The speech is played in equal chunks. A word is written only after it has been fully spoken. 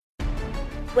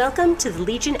Welcome to the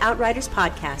Legion Outriders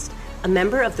podcast, a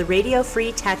member of the Radio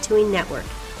Free Tattooing Network.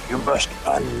 You must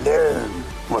unlearn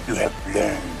what you have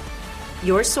learned.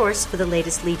 Your source for the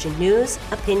latest Legion news,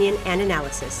 opinion, and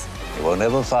analysis. You will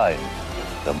never find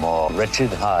the more wretched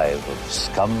hive of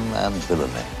scum and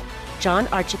villainy. John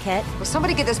Archiquette. Will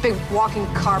somebody get this big walking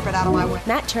carpet out of my way?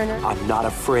 Matt Turner. I'm not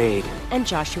afraid. And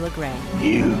Joshua Gray.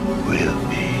 You will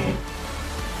be.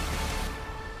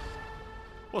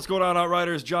 What's going on,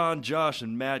 Outriders? John, Josh,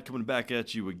 and Matt coming back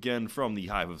at you again from the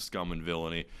hive of scum and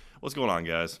villainy. What's going on,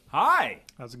 guys? Hi.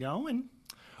 How's it going?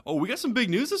 Oh, we got some big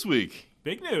news this week.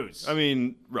 Big news. I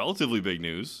mean, relatively big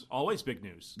news. Always big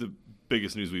news. The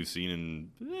biggest news we've seen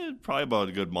in probably about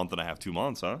a good month and a half, 2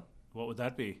 months, huh? What would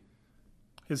that be?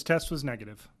 His test was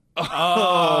negative. Oh.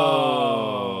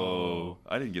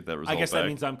 I didn't get that result I guess back. that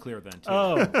means I'm clear then, too.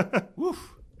 Oh.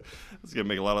 Woof. That's going to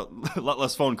make a lot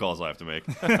less phone calls I have to make.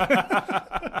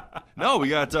 No, we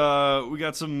got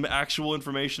some actual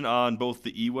information on both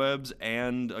the eWebs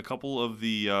and a couple of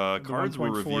the cards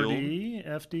were revealed. 1.4D,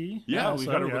 FD. Yeah, we've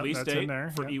got a yeah, release that's date in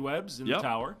there. for Yeah. eWebs in the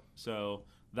tower, so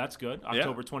that's good.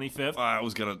 October 25th. I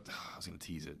was gonna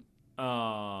tease it.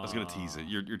 I was gonna tease it.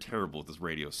 You're terrible at this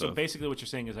radio stuff. So basically, what you're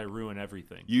saying is I ruin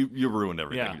everything. You ruined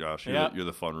everything, Yeah. Josh. Yeah. You're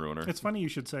the fun ruiner. It's funny you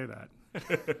should say that.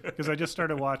 Because I just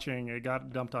started watching, it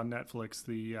got dumped on Netflix,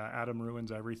 the Adam Ruins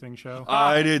Everything show.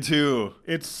 I did too.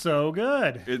 It's so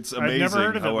good. It's amazing. I've never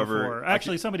heard of however, it before.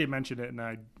 Actually, somebody mentioned it, and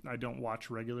I don't watch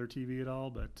regular TV at all.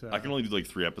 But I can only do like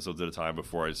 3 episodes at a time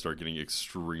before I start getting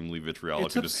extremely vitriolic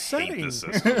it's and upsetting. just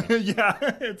hate the system. Yeah,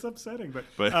 it's upsetting.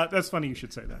 But that's funny you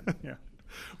should say that. Yeah.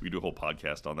 We could do a whole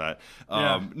podcast on that.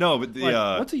 Yeah. No, but the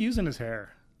what's he using his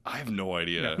hair? I have no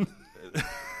idea. Yeah.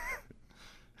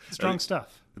 Strong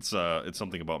stuff. It's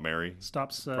something about Mary.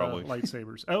 Stops probably.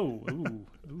 lightsabers. Oh, ooh.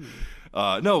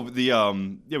 No, we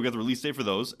got the release date for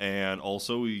those, and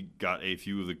also we got a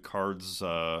few of the cards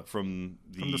from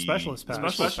the specialist pack.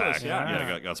 Specialist pack.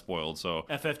 Yeah. Got spoiled. So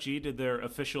FFG did their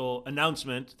official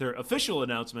announcement,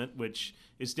 which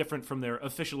is different from their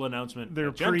official announcement. Their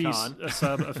at Gen Con.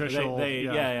 sub-official.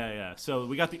 Yeah. So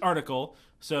we got the article.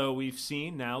 So we've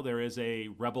seen now there is a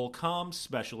Rebel Comms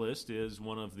specialist is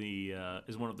one of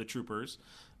the troopers.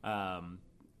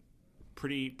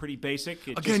 Pretty basic.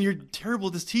 you're terrible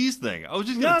at this tease thing. I was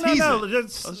just gonna tease it. I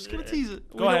was just gonna tease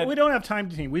it. Go ahead. We don't have time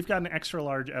to tease. We've got an extra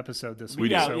large episode this week. We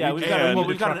do.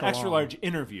 We've got an extra large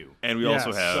interview. And we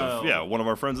also have So- one of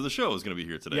our friends of the show is going to be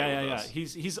here today. with us.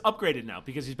 He's upgraded now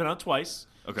because he's been on twice.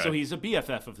 Okay. So he's a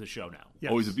BFF of the show now.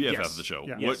 Yes. Oh, he's a BFF Yes. of the show.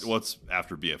 Yeah. What's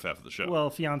after BFF of the show? Well,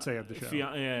 fiance of the show.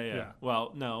 Yeah.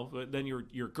 Well, no, but then your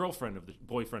boyfriend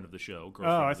of the show. Oh,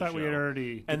 I thought we had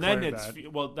already. And then declared it's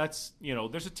that. that's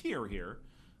there's a tier here.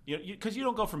 Because you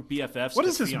don't go from BFFs What to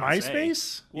is this, fiancé.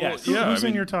 MySpace? Yes. Who's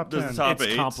in your top there's 10? The top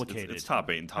It's 8. complicated. It's top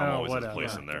 8, and Tom always has a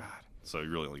place in there. God. So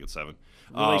you really only get 7.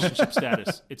 Relationship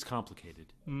status. It's complicated.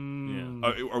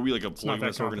 Are we like a not that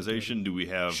polygamous organization? Do we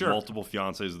have Sure. multiple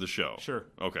fiancés of the show? Sure.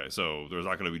 Okay, so there's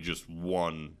not going to be just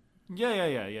one.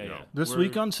 Yeah. This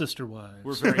week on Sister Wives.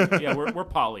 We're very we're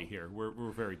poly here.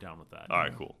 We're very down with that. All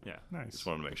right, cool. Yeah. Nice. Just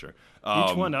wanted to make sure.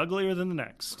 Each one uglier than the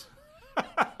next.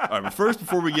 All right, but first,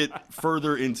 before we get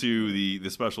further into the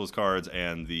specialist cards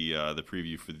and the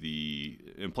preview for the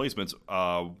emplacements,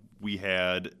 we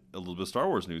had a little bit of Star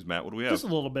Wars news. Matt, what do we have? Just a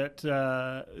little bit.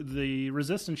 The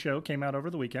Resistance show came out over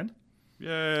the weekend.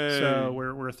 Yay! So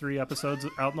we're 3 episodes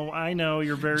out in the. I know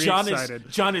you're very John excited.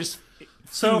 is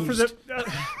So for fused.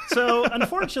 so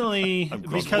unfortunately,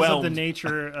 because of the overwhelmed.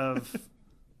 nature of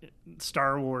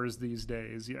Star Wars these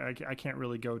days, I can't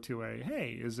really go to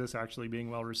hey, is this actually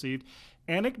being well received?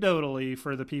 Anecdotally,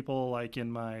 for the people like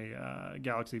in my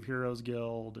Galaxy of Heroes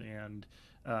Guild and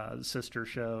sister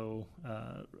show,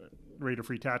 Radio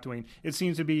Free Tattooing, it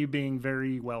seems to be being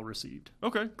very well received.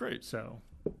 Okay, great. So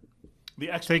The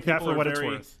X-Wing take that people for what are it's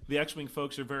very, worth. The X-Wing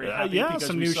folks are very happy. Yeah, because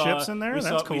some we new saw, ships in there. We That's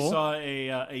saw, cool. We saw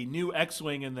a new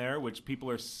X-Wing in there, which people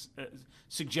are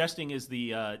suggesting is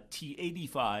the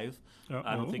T-85.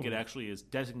 I don't think it actually is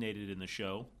designated in the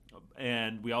show.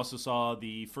 And we also saw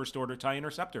the First Order TIE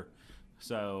Interceptor.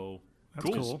 So That's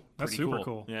cool. That's pretty super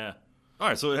cool. Yeah. All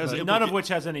right, so it has None of which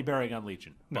has any bearing on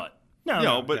Legion, but.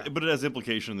 No, but it has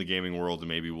implication in the gaming world, and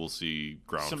maybe we'll see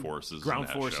ground Some forces. ground in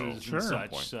that forces show and at some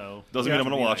such. point. So Doesn't mean I'm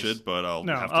going to watch nice. it, but I'll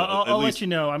No, have to. I'll at least, let you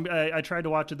know. I tried to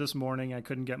watch it this morning. I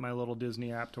couldn't get my little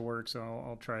Disney app to work, so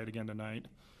I'll try it again tonight.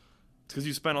 It's because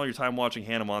you spent all your time watching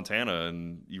Hannah Montana,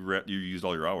 and you used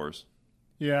all your hours.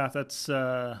 Yeah, that's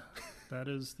that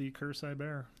is the curse I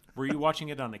bear. Were you watching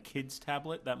it on a kid's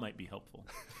tablet? That might be helpful.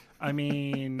 I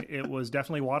mean, it was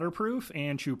definitely waterproof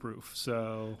and chew-proof,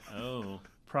 so Oh.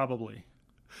 probably.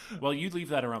 Well, you leave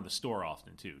that around the store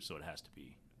often, too, so it has to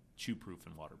be chew-proof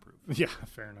and waterproof. Yeah,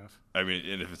 fair enough. I mean,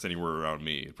 and if it's anywhere around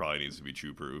me, it probably needs to be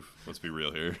chew-proof. Let's be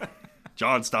real here.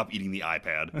 John, stop eating the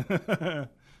iPad.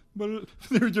 But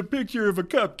there's a picture of a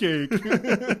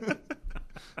cupcake.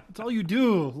 That's all you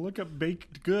do. Look up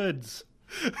baked goods.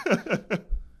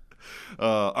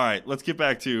 All right, let's get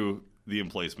back to the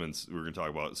emplacements we're going to talk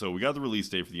about. So we got the release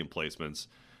date for the emplacements.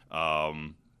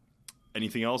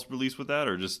 Anything else released with that,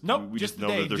 or just nope? We just know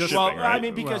the day. that they're Just, shipping, right? I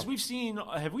mean, because we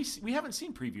haven't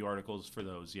seen preview articles for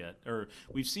those yet, or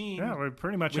we've seen. Yeah, we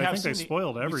pretty much. I think they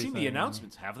spoiled everything. We've seen the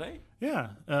announcements, have they?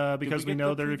 Yeah, because we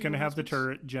know they're going to have the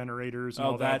turret generators and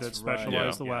all that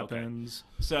specialize the weapons.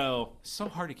 Okay. So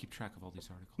hard to keep track of all these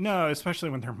articles. No, especially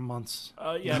when they're months.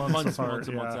 Months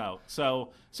out.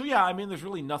 So yeah, I mean, there's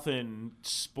really nothing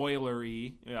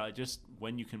spoilery. Just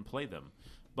when you can play them,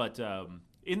 but.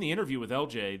 In the interview with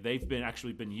LJ, they've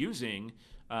been using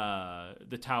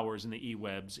the towers and the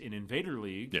E-webs in Invader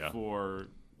League for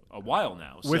a while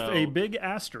now. With a big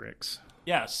asterisk.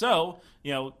 Yeah, so,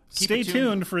 stay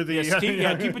tuned for the...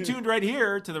 keep it tuned right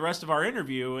here to the rest of our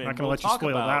interview. And I'm not going to let you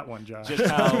spoil that one, John.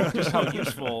 Just how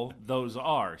useful those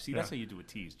are. See, that's how you do a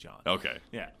tease, John. Okay.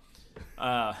 Yeah.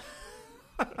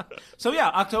 So, yeah,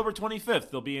 October 25th,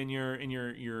 they'll be in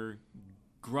your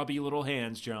grubby little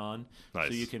hands, John. Nice.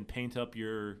 So you can paint up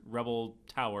your Rebel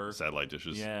tower. Satellite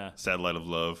dishes. Yeah. Satellite of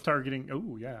love. Targeting.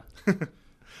 Oh, yeah.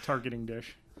 Targeting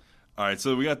dish. All right,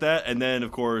 so we got that. And then,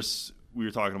 of course, we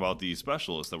were talking about the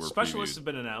specialists that were Specialists have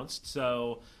been announced.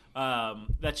 So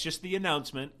that's just the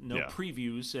announcement. No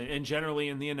previews. And generally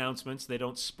in the announcements, they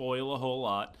don't spoil a whole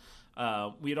lot.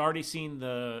 We had already seen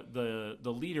the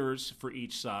leaders for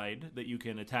each side that you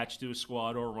can attach to a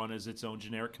squad or run as its own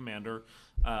generic commander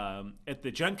at the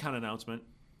Gen Con announcement,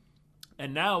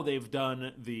 and now they've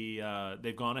done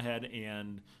they've gone ahead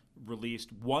and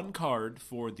released one card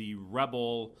for the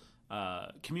Rebel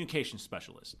communication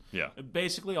specialist. Yeah,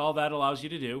 basically all that allows you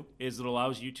to do is it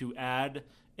allows you to add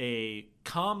a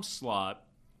comm slot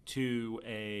to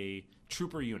a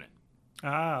trooper unit.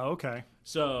 Ah, okay.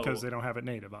 So because they don't have it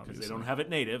native, obviously. Because they don't have it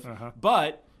native.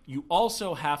 But you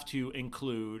also have to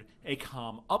include a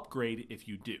comm upgrade if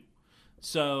you do.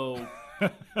 So,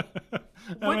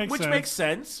 which makes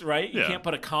sense, right? You can't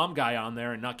put a comm guy on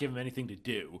there and not give him anything to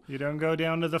do. You don't go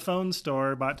down to the phone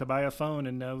store to buy a phone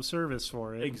and no service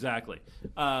for it. Exactly.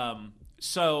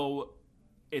 So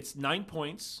it's 9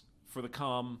 points for the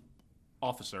comm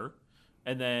officer.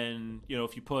 And then,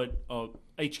 if you put a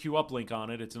HQ uplink on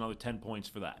it, it's another 10 points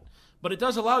for that. But it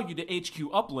does allow you to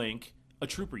HQ uplink a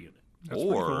trooper unit. That's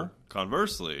or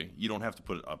conversely, you don't have to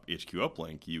put up HQ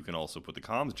uplink. You can also put the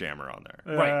comms jammer on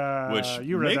there, right? Which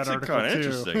you read makes that it kind of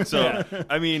interesting. So,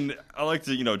 I mean, I like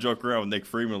to joke around with Nick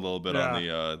Freeman a little bit on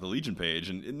the Legion page,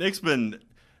 and Nick's been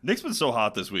so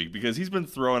hot this week because he's been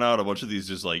throwing out a bunch of these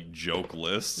just like joke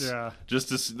lists, just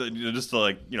to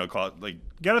like got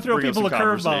to throw people a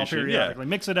curveball periodically,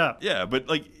 mix it up. Yeah, but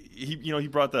like. He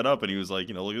brought that up and he was like,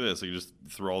 look at this. So you just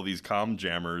throw all these comm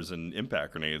jammers and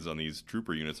impact grenades on these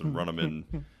trooper units and run them in.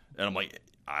 And I'm like,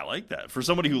 I like that. For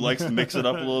somebody who likes to mix it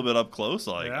up a little bit up close,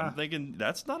 I'm thinking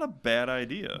that's not a bad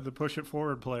idea. The push it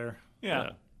forward player.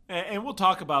 Yeah. And we'll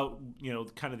talk about,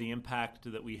 kind of the impact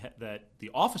that that the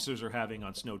officers are having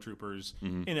on snowtroopers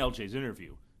in LJ's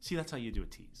interview. See, that's how you do a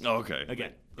tease. Oh, okay.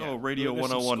 Again. Oh, Radio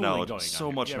 101 knowledge.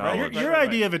 So much knowledge. Your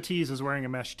idea of a tease is wearing a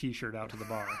mesh T-shirt out to the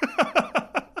bar.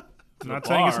 I'm not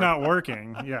saying it's not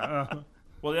working. Yeah.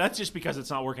 Well, that's just because it's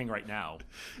not working right now.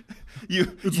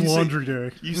 It's laundry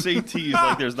day. You say tease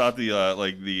like there's not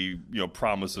the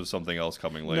promise of something else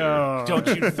coming later. No. Don't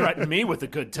you threaten me with a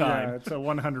good time. Yeah, it's a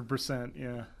 100%.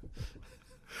 Yeah.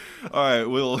 All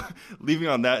right. Leaving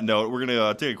on that note, we're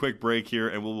gonna take a quick break here,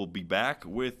 and we'll be back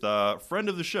with friend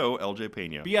of the show, LJ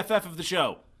Pena, BFF of the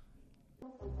show.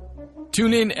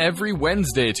 Tune in every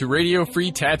Wednesday to Radio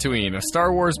Free Tatooine, a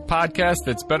Star Wars podcast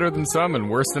that's better than some and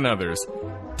worse than others.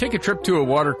 Take a trip to a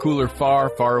water cooler far,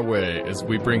 far away as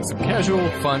we bring some casual,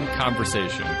 fun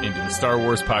conversation into the Star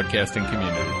Wars podcasting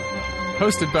community.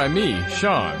 Hosted by me,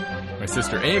 Sean, my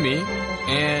sister Amy,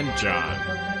 and John.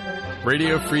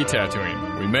 Radio Free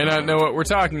Tatooine. We may not know what we're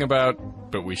talking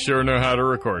about, but we sure know how to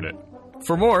record it.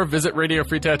 For more, visit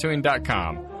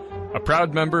RadioFreeTatooine.com, a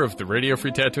proud member of the Radio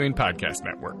Free Tatooine Podcast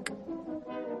Network.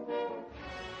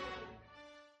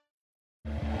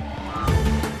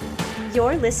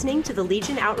 You're listening to the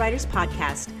Legion Outriders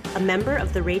podcast, a member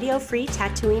of the Radio Free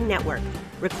Tatooine Network,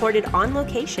 recorded on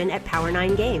location at Power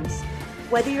 9 Games.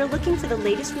 Whether you're looking for the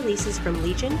latest releases from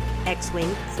Legion, X-Wing,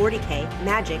 40K,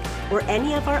 Magic, or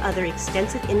any of our other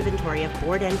extensive inventory of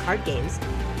board and card games,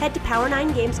 Head to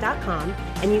power9games.com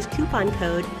and use coupon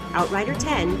code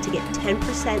OUTRIDER10 to get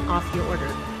 10% off your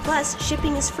order. Plus,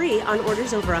 shipping is free on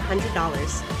orders over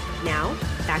 $100. Now,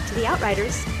 back to the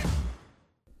Outriders.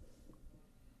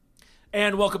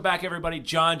 And welcome back, everybody.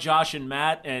 John, Josh, and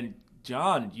Matt. And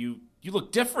John, you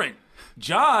look different.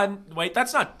 John, wait,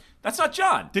 that's not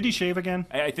John. Did he shave again?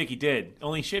 I think he did.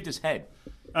 Only he shaved his head.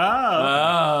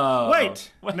 Oh.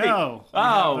 Wait. No.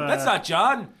 That's not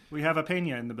John. We have a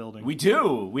Pena in the building. We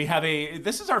do.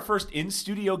 This is our first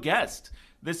in-studio guest.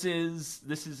 This is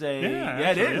a it is. Yeah,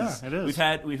 it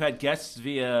is. We've had guests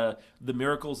via the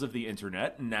miracles of the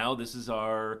internet, and now this is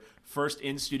our first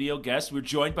in-studio guest. We're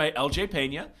joined by LJ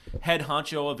Pena, head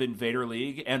honcho of Invader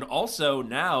League, and also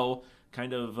now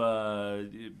kind of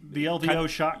the LVO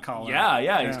shot caller.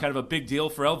 Yeah, he's kind of a big deal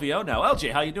for LVO now.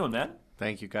 LJ, how you doing, man?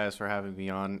 Thank you guys for having me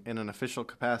on in an official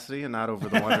capacity and not over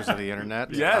the wonders of the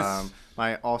internet. Yes.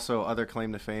 My also other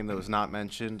claim to fame that was not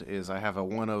mentioned is I have a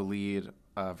 1-0 lead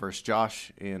versus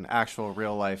Josh in actual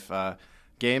real life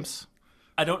games.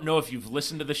 I don't know if you've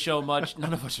listened to the show much.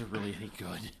 None of us are really any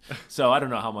good. So I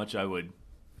don't know how much I would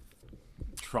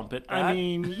trumpet that. I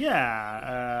mean,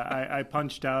 yeah. I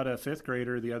punched out a 5th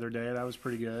grader the other day. That was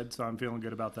pretty good, so I'm feeling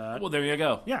good about that. Well, there you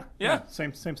go. Yeah.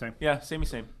 Same. Yeah, same.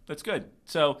 That's good.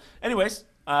 So, anyways,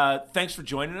 thanks for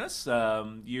joining us.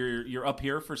 You're up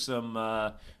here for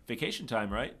some vacation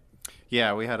time, right?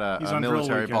 Yeah, we had a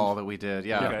military ball that we did.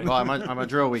 Yeah, Okay. Well, I'm a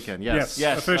drill weekend. Yes.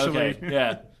 Officially. Okay.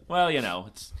 Yeah. Well,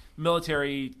 it's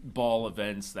military ball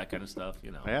events, that kind of stuff.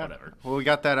 Whatever. Well, we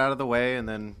got that out of the way, and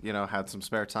then had some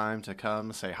spare time to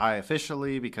come say hi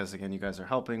officially because again, you guys are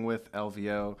helping with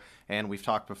LVO, and we've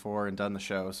talked before and done the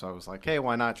show, so I was like, hey,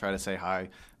 why not try to say hi,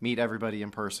 meet everybody in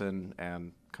person,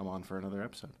 and come on for another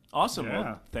episode. Awesome. Yeah.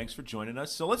 Well, thanks for joining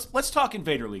us. So let's talk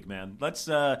Invader League, man. Let's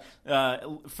for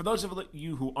those of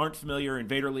you who aren't familiar,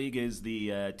 Invader League is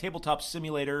the tabletop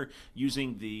simulator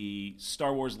using the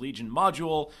Star Wars Legion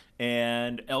module,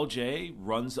 and LJ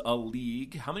runs a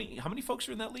league. How many folks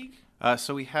are in that league?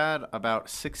 So we had about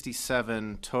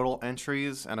 67 total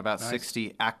entries and about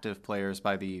 60 active players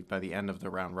by the end of the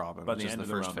round robin. By the end of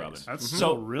the round phase. robin. That's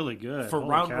so really good. For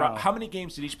how many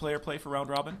games did each player play for round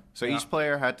robin? So each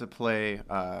player had to play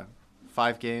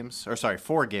 4 games.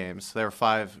 There were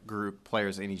 5 group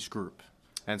players in each group,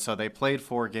 and so they played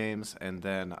 4 games, and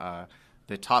then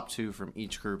the top 2 from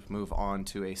each group move on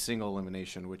to a single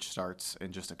elimination, which starts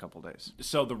in just a couple days.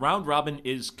 So the round robin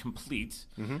is complete.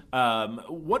 Mm-hmm.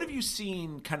 What have you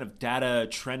seen kind of data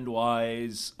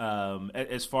trend-wise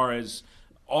as far as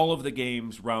all of the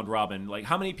games round robin? Like,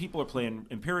 how many people are playing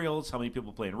Imperials? How many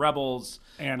people are playing Rebels?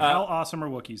 And how awesome are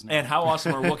Wookiees now? And how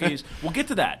awesome are Wookiees? We'll get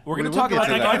to that. We're going to talk will about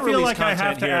get the to that. I feel like I content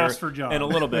have to here ask for John in a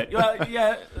little bit.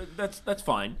 Yeah, that's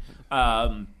fine.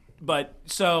 But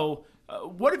so...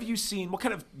 what have you seen? What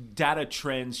kind of data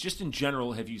trends, just in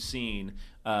general, have you seen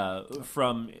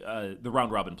from the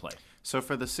round robin play? So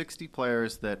for the 60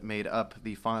 players that made up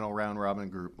the final round robin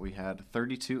group, we had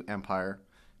 32 Empire,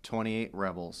 28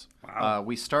 Rebels. Wow.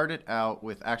 We started out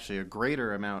with actually a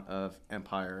greater amount of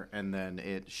Empire, and then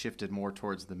it shifted more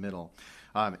towards the middle.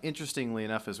 Interestingly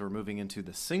enough, as we're moving into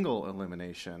the single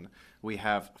elimination, we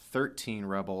have 13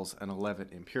 Rebels and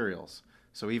 11 Imperials.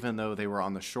 So even though they were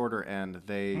on the shorter end,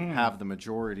 they have the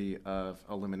majority of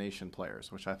elimination players,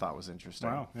 which I thought was interesting.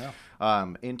 Wow,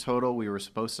 yeah. In total, we were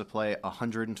supposed to play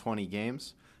 120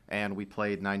 games, and we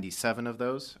played 97 of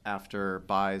those after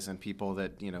buys and people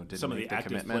that didn't Some of make the the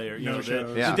active commitment. players.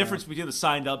 The difference between the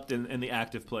signed up and the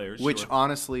active players. Which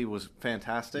honestly was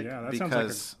fantastic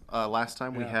because last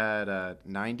time we had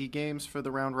 90 games for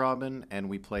the round robin, and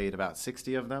we played about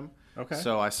 60 of them. Okay.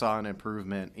 So I saw an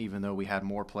improvement. Even though we had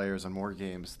more players and more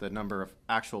games, the number of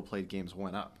actual played games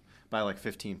went up by like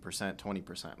 15%,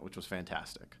 20%, which was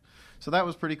fantastic. So that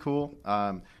was pretty cool.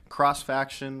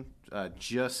 Cross-faction,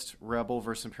 just Rebel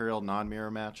versus Imperial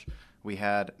non-mirror match. We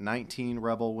had 19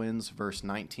 Rebel wins versus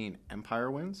 19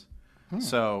 Empire wins.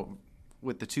 So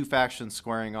with the 2 factions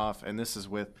squaring off, and this is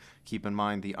with, keep in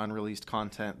mind, the unreleased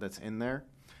content that's in there,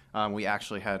 we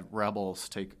actually had Rebels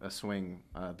take a swing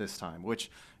this time, which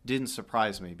didn't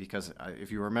surprise me because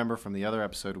if you remember from the other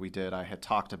episode we did, I had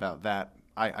talked about that.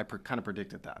 I kind of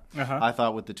predicted that. I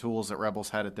thought with the tools that Rebels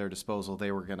had at their disposal,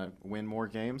 they were going to win more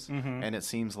games, and it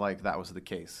seems like that was the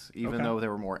case. Even though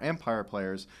there were more Empire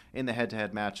players, in the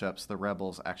head-to-head matchups, the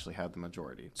Rebels actually had the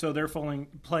majority. So they're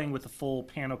playing with the full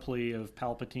panoply of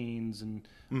Palpatines and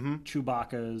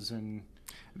Chewbacca's and...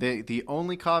 The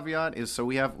only caveat is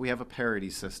we have a parity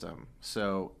system.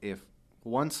 So if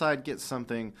one side gets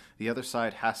something, the other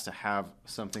side has to have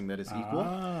something that is equal.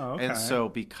 Okay. And so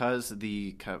because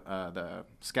the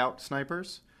scout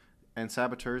snipers, and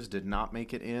Saboteurs did not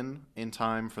make it in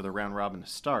time for the round robin to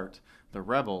start, the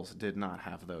Rebels did not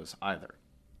have those either.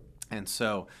 And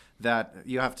so that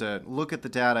you have to look at the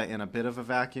data in a bit of a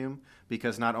vacuum,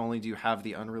 because not only do you have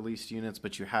the unreleased units,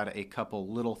 but you had a couple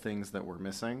little things that were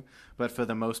missing. But for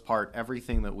the most part,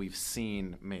 everything that we've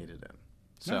seen made it in.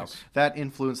 So Nice. that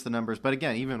influenced the numbers. But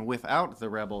again, even without the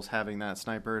Rebels having that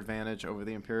sniper advantage over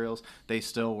the Imperials, they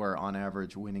still were on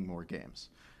average winning more games.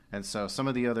 And so some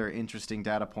of the other interesting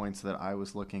data points that I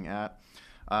was looking at,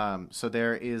 so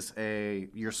there is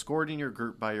you're scored in your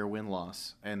group by your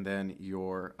win-loss and then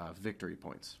your victory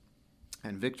points.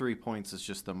 And victory points is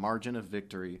just the margin of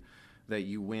victory that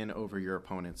you win over your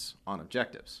opponents on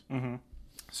objectives. Mm-hmm.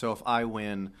 So if I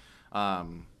win,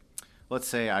 let's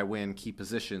say I win key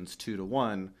positions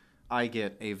 2-1, I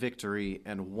get a victory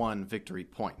and 1 victory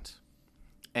point.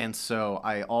 And so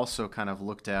I also kind of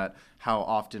looked at how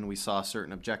often we saw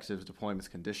certain objectives, deployments,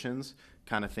 conditions,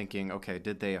 kind of thinking, okay,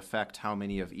 did they affect how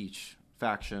many of each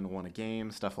faction won a game,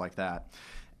 stuff like that.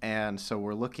 And so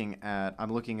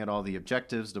I'm looking at all the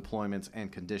objectives, deployments,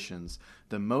 and conditions.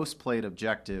 The most played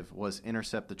objective was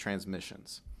intercept the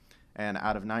transmissions. And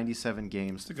out of 97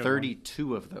 games,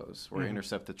 32 of those were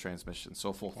intercept the transmissions, so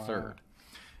a full third.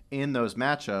 In those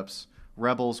matchups,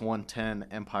 Rebels won 10,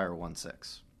 Empire won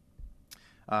 6.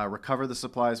 Recover the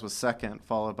supplies was second,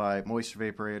 followed by moisture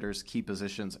vaporators, key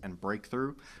positions, and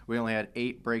breakthrough. We only had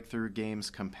 8 breakthrough games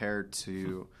compared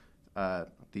to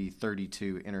the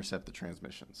 32 intercept the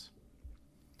transmissions.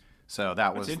 So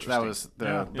that was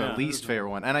the least favorite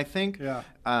one. And I think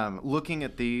looking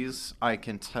at these, I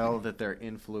can tell that they're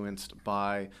influenced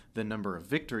by the number of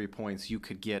victory points you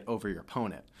could get over your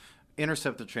opponent.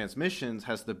 Intercept the transmissions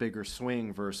has the bigger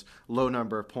swing versus low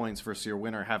number of points versus your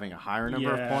winner having a higher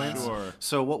number of points. Sure.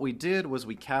 So what we did was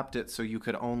we capped it so you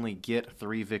could only get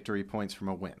 3 victory points from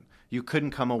a win. You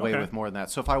couldn't come away with more than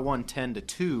that. So if I won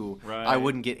 10-2, I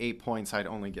wouldn't get 8 points. I'd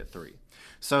only get 3.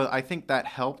 So I think that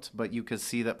helped, but you could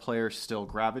see that players still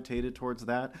gravitated towards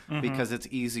that because it's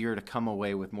easier to come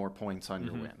away with more points on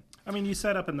your win. I mean, you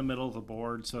set up in the middle of the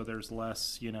board, so there's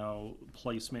less,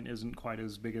 placement isn't quite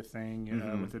as big a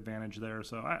thing with advantage there.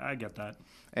 So I get that.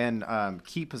 And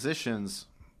key positions,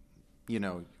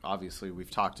 obviously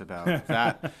we've talked about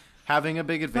that. Having a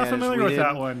big advantage. Not familiar with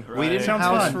that one. We didn't Sounds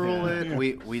house fun. rule it. Yeah.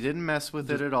 We didn't mess with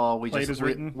it at all. We Played just as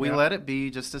written. we let it be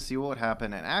just to see what would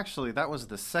happen. And actually, that was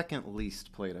the second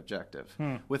least played objective,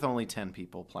 with only 10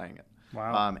 people playing it.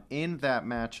 Wow. In that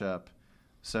matchup,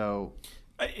 so.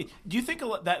 Do you think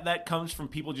that comes from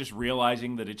people just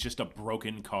realizing that it's just a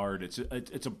broken card? It's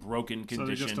a broken condition. So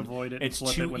they just avoid it. It's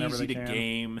flip too it whenever easy they to can.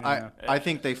 game. I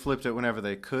think they flipped it whenever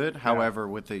they could. However,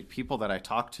 with the people that I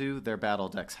talked to, their battle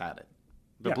decks had it.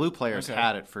 The blue players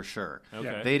had it for sure.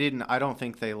 Okay. They didn't. I don't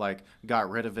think they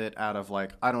got rid of it out of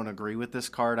I don't agree with this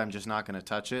card. I'm just not going to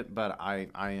touch it. But I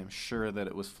am sure that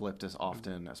it was flipped as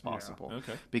often as possible.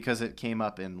 Okay. Because it came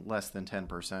up in less than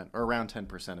 10% or around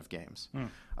 10% of games.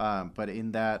 But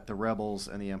in that, the Rebels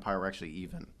and the Empire were actually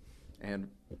even. And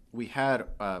we had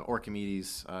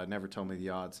Orchimedes, Never Tell Me the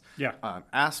Odds,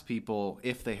 ask people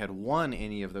if they had won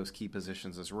any of those key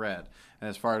positions as red. And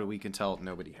as far as we can tell,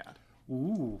 nobody had.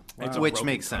 Ooh, wow. Which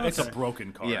makes sense. It's a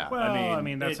broken card. Yeah. Well, I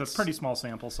mean that's a pretty small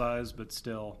sample size, but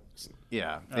still.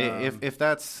 Yeah, if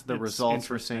that's the results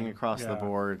we're seeing across the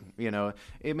board,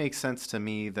 it makes sense to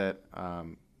me that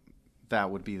that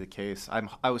would be the case.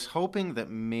 I was hoping that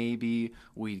maybe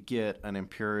we'd get an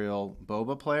Imperial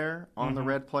Boba player on the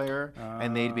red player,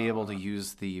 and they'd be able to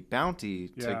use the bounty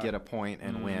to get a point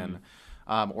and win.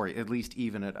 Or at least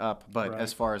even it up. But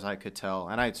as far as I could tell,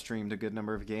 and I had streamed a good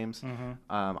number of games,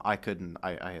 I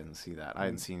didn't see that. I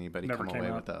didn't see anybody come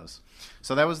away with those.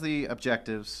 So that was the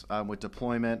objectives. With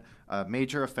deployment,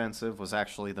 major offensive was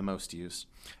actually the most used.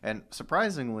 And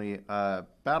surprisingly,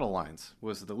 battle lines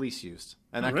was the least used.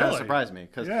 And that kind of surprised me.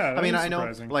 Because, I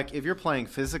know, if you're playing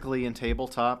physically in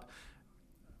tabletop,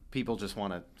 people just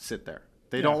want to sit there.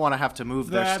 They don't want to have to move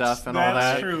their stuff and all that.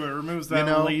 That's true. It removes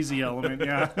that lazy element,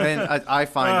 And I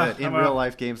find that in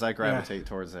real-life games, I gravitate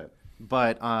towards it.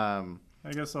 But I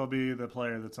guess I'll be the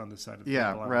player that's on the side of the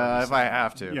table. If I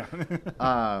have to.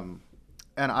 Yeah.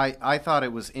 And I thought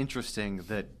it was interesting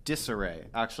that Disarray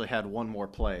actually had one more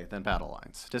play than Battle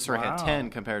Lines. Disarray had 10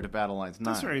 compared to Battle Lines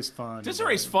 9. Disarray's fun.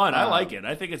 Disarray's fun. I like it.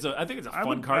 I think it's a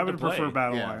fun card to play. I would prefer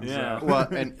Battle Lines. Yeah. Well,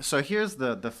 and so here's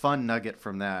the fun nugget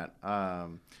from that.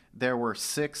 There were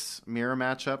 6 mirror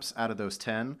matchups out of those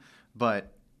 10,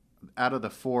 but out of the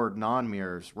 4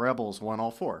 non-mirrors, Rebels won all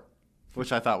 4,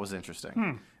 which I thought was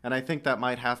interesting. And I think that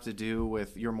might have to do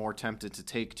with you're more tempted to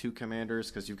take 2 commanders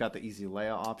because you've got the easy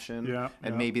Leia option,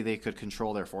 and maybe they could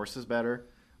control their forces better.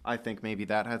 I think maybe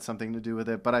that had something to do with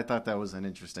it, but I thought that was an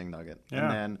interesting nugget. Yeah.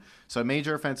 And then, so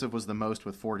major offensive was the most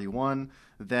with 41.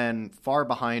 Then far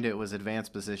behind it was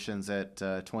advanced positions at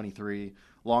 23,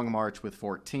 long march with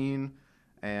 14,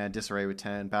 and disarray with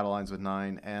 10, battle lines with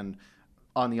 9. And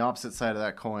on the opposite side of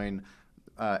that coin,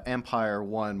 Empire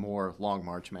won more long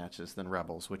march matches than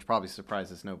Rebels, which probably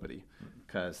surprises nobody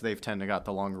because they've tended to got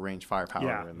the longer range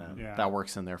firepower, and that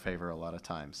works in their favor a lot of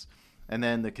times. And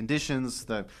then the conditions,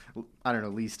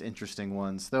 least interesting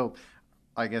ones, though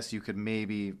I guess you could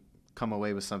maybe come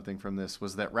away with something from this,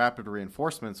 was that rapid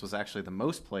reinforcements was actually the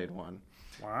most played one.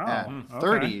 Wow. At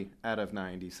 30 out of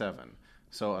 97.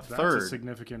 So That's third a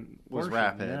significant was portion,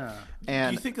 rapid. Yeah.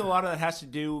 And do you think a lot of that has to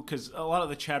do, because a lot of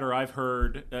the chatter I've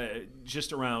heard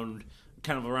just around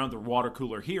the water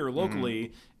cooler here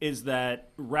locally is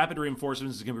that rapid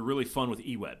reinforcements is going to be really fun with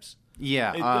E-webs.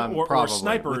 Yeah, or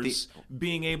snipers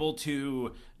being able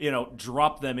to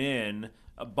drop them in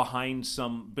behind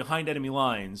enemy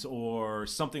lines or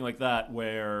something like that.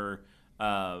 Where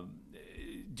do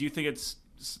you think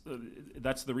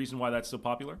that's the reason why that's so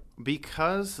popular?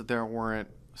 Because there weren't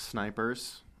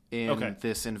snipers in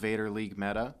this Invader League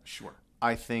meta. Sure,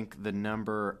 I think the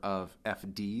number of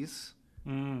FDs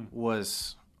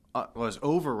was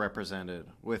overrepresented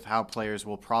with how players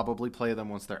will probably play them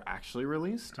once they're actually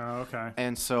released. Oh, okay.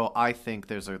 And so I think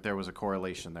there was a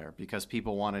correlation there because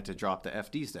people wanted to drop the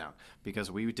FDs down because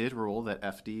we did rule that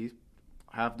FD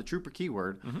have the trooper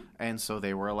keyword, and so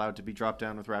they were allowed to be dropped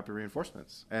down with rapid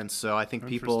reinforcements. And so I think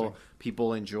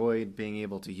people enjoyed being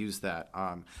able to use that.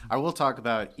 I will talk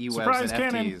about E-webs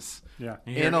and FDs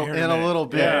in a little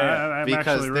bit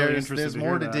because there's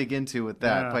more to dig into with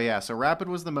that. But so rapid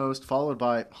was the most, followed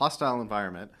by hostile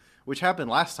environment, which happened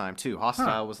last time too.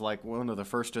 Hostile was like one of the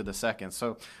first or the second.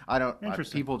 So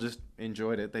people just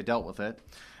enjoyed it. They dealt with it.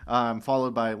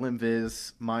 Followed by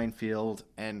Limviz, Minefield,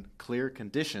 and Clear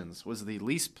Conditions was the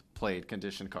least played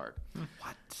condition card.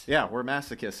 What? Yeah, we're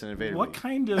masochists in Invader League. What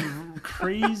kind of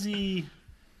crazy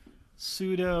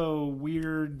pseudo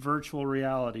weird virtual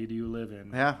reality do you live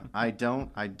in? Yeah, I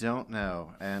don't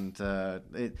know. And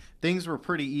things were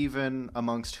pretty even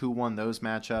amongst who won those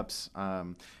matchups.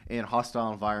 In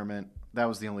hostile environment, that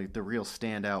was the real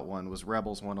standout one was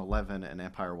Rebels won 11 and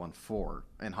Empire won 4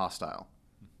 in hostile.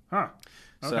 Huh.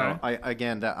 Okay. So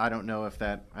I don't know if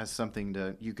that has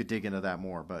something you could dig into that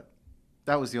more, but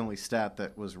that was the only stat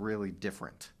that was really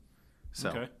different.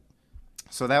 So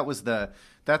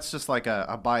that's just like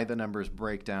a by the numbers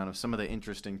breakdown of some of the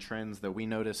interesting trends that we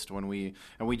noticed when we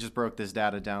just broke this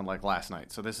data down like last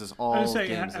night. So this is all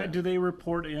games. Do they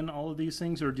report in all of these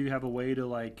things, or do you have a way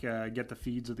to get the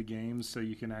feeds of the games so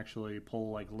you can actually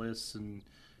pull like lists and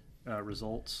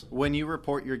results? When you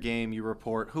report your game, you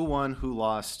report who won, who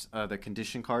lost, the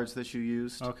condition cards that you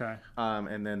used. Okay.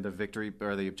 And then the victory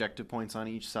or the objective points on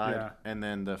each side. And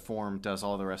then the form does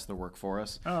all the rest of the work for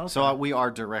us. Oh, okay. So we are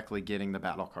directly getting the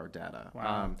battle card data.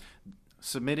 Wow.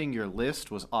 Submitting your list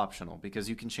was optional because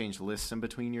you can change lists in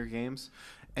between your games.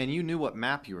 And you knew what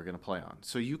map you were going to play on.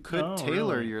 So you could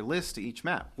tailor your list to each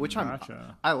map, which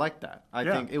I like that. I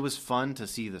think it was fun to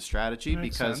see the strategy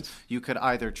because you could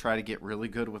either try to get really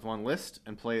good with one list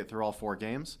and play it through all 4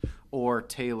 games or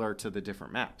tailor to the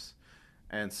different maps.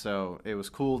 And so it was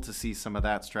cool to see some of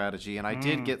that strategy. And I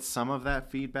did get some of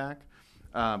that feedback,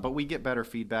 but we get better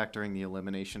feedback during the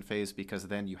elimination phase because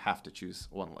then you have to choose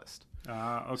one list.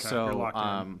 Okay. So you're locked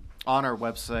in. On our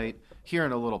website here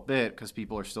in a little bit, because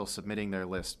people are still submitting their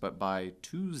list, but by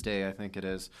Tuesday, I think it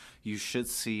is, you should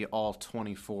see all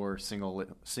 24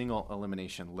 single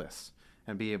elimination lists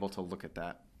and be able to look at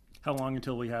that. How long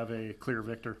until we have a clear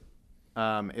victor?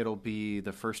 It'll be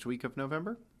the first week of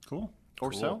November. Cool.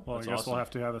 Or so. Well, I guess we'll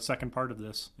have to have a second part of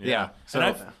this. Yeah.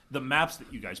 So the maps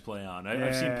that you guys play on,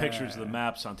 I've seen pictures of the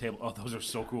maps on table. Oh, those are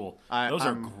so cool. Those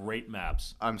are great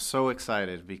maps. I'm so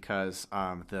excited because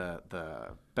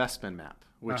the Bestman map,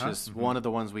 which is one of the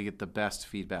ones we get the best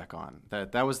feedback on.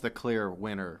 That was the clear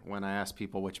winner when I asked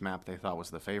people which map they thought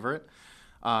was the favorite.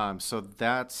 So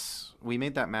we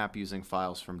made that map using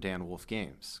files from Dan Wolf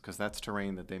Games because that's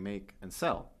terrain that they make and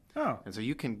sell. Oh. And so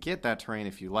you can get that terrain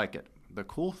if you like it. The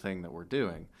cool thing that we're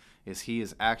doing is he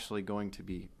is actually going to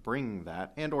be bringing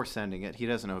that and or sending it, he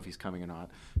doesn't know if he's coming or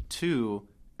not, to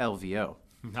LVO.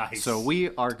 Nice. So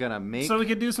we are going to make... So we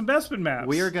can do some Bestman maps.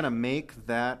 We are going to make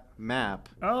that map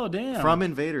from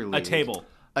Invader League. A table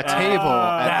at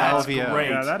LVO. Great.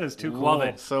 Yeah, that is too cool. Love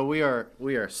it. So we are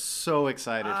so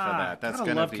excited for that. That's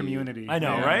going to be community. I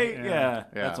know, right? Yeah.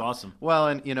 That's awesome. Well,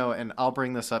 and I'll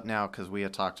bring this up now because we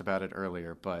had talked about it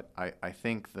earlier, but I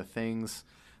think the things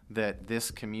that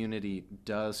this community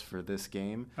does for this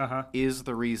game is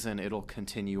the reason it'll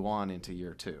continue on into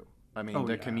year 2. I mean,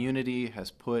 the community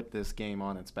has put this game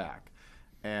on its back.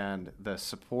 And the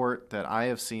support that I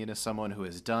have seen as someone who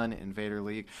has done Invader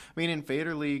League. I mean,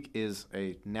 Invader League is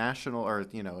a national or,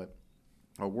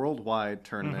 a worldwide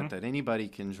tournament that anybody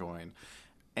can join.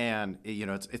 And,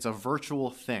 it's a virtual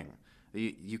thing.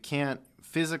 You can't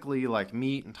physically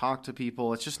meet and talk to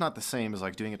people. It's just not the same as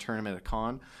doing a tournament at a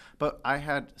con. But I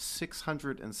had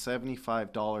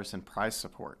 $675 in prize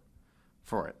support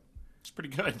for it. It's pretty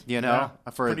good.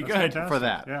 Pretty good for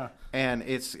that. Yeah. And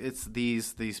it's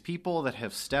these people that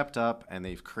have stepped up and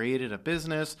they've created a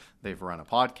business, they've run a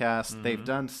podcast, they've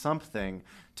done something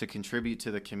to contribute to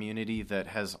the community that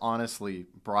has honestly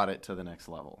brought it to the next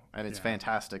level. And it's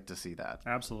fantastic to see that.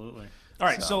 Absolutely. All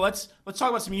right, so let's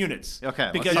talk about some units. Okay.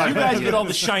 Because you guys get all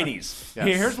the shinies. Yes.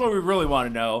 Here's what we really want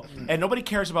to know. And nobody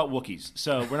cares about Wookiees,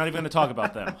 so we're not even going to talk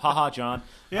about them. Ha, John.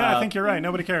 Yeah, I think you're right.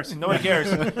 Nobody cares. Nobody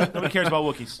cares. Nobody cares about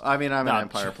Wookiees. I mean, I'm an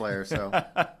Empire player, so.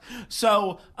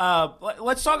 So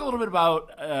let's talk a little bit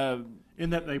about... in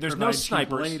that there's no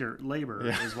snipers.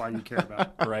 Labor is why you care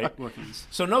about Wookiees.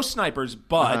 So no snipers,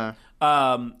 but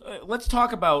let's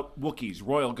talk about Wookiees,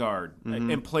 Royal Guard,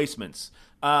 emplacements.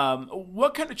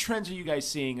 What kind of trends are you guys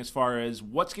seeing as far as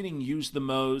what's getting used the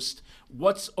most,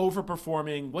 what's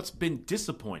overperforming, what's been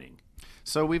disappointing?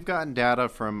 So we've gotten data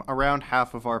from around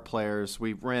half of our players.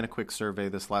 We ran a quick survey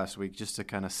this last week just to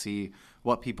kind of see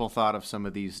what people thought of some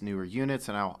of these newer units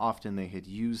and how often they had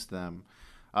used them.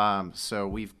 So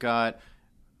we've got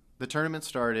the tournament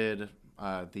started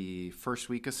the first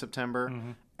week of September,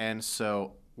 and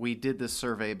so we did this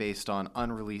survey based on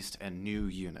unreleased and new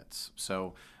units.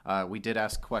 So we did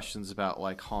ask questions about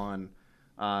Han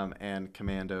and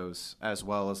Commandos, as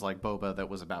well as Boba that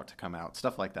was about to come out,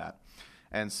 stuff like that.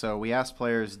 And so we asked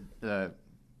players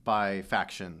by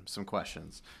faction some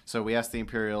questions. So we asked the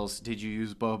Imperials, did you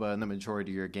use Boba in the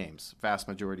majority of your games? Vast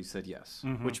majority said yes,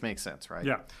 which makes sense, right?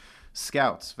 Yeah.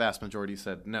 Scouts, vast majority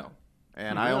said no.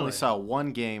 And I only saw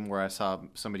one game where I saw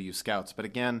somebody use scouts. But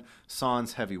again,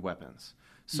 sans heavy weapons.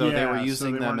 So they were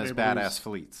using them as badass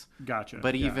fleets. Gotcha.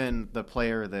 But even the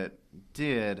player that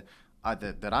did,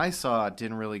 that I saw,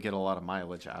 didn't really get a lot of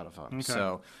mileage out of them. Okay.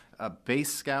 So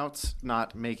base scouts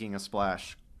not making a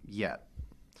splash yet.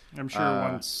 I'm sure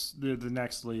once the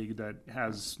next league that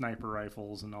has sniper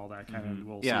rifles and all that kind of,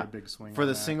 we'll see a big swing. For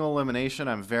the single elimination,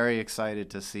 I'm very excited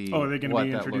to see. Oh, are they going to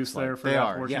be introduced there? For they that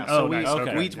are. Portion? Yeah. Oh,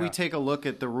 So we take a look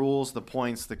at the rules, the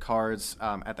points, the cards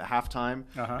at the halftime,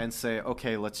 and say,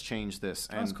 okay, let's change this.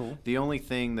 And that's cool. The only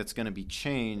thing that's going to be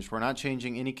changed, we're not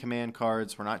changing any command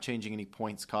cards. We're not changing any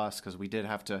points costs because we did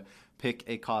have to pick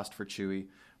a cost for Chewie.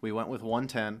 We went with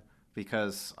 110.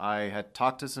 Because I had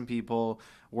talked to some people,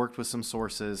 worked with some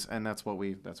sources, and that's what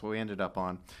we ended up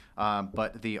on.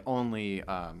 But the only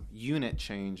unit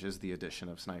change is the addition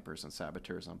of snipers and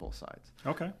saboteurs on both sides.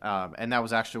 Okay. And that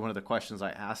was actually one of the questions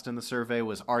I asked in the survey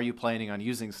was, are you planning on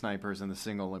using snipers in the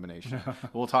single elimination?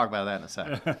 We'll talk about that in a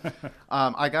second.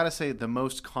 I got to say the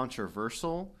most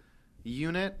controversial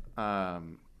unit,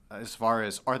 as far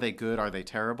as are they good, are they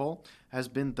terrible, has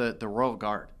been the Royal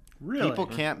Guard. Really? People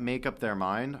can't make up their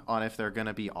mind on if they're going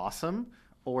to be awesome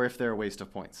or if they're a waste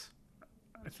of points.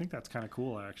 I think that's kind of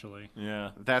cool, actually.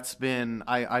 Yeah. That's been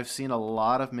I've seen a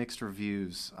lot of mixed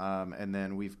reviews, and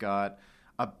then we've got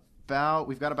about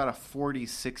a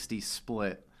 40-60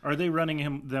 split. Are they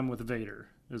running them with Vader?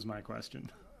 Is my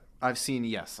question. I've seen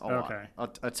a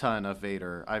lot, a ton of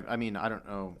Vader. I mean, I don't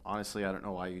know. Honestly, I don't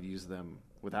know why you'd use them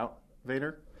without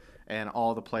Vader. And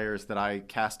all the players that I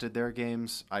casted their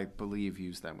games, I believe,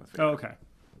 used them with Vader. Oh, okay.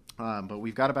 But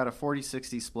we've got about a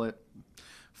 40-60 split.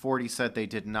 40 said they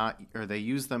did not, or they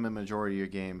used them in majority of your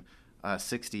game.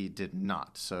 60 did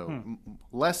not. So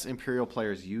less Imperial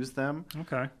players used them.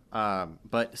 Okay.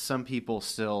 But some people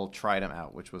still tried them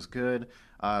out, which was good.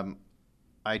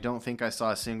 I don't think I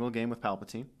saw a single game with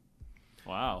Palpatine.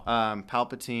 Wow.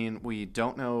 Palpatine, we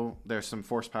don't know. There's some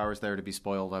force powers there to be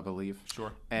spoiled, I believe.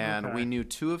 Sure. And we knew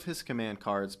 2 of his command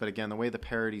cards, but again, the way the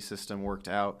parity system worked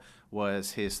out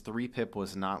was his 3-pip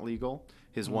was not legal.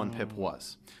 His 1-pip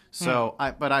was. So,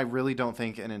 but I really don't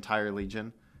think an entire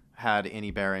Legion had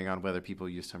any bearing on whether people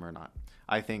used him or not.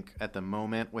 I think at the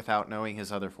moment, without knowing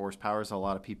his other force powers, a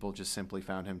lot of people just simply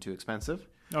found him too expensive.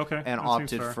 Okay. And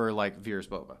opted for Veer's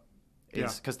Boba.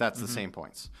 Because that's the same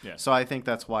points. Yeah. So I think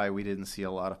that's why we didn't see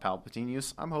a lot of Palpatine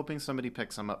use. I'm hoping somebody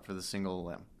picks them up for the single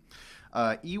limb.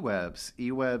 E-Webs.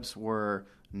 E-Webs were,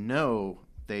 no,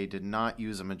 they did not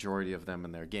use a majority of them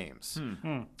in their games.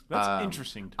 That's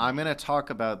interesting to me. I'm going to talk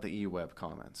about the eWeb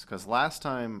comments because last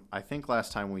time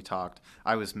we talked,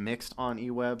 I was mixed on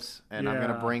eWebs, and I'm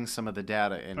going to bring some of the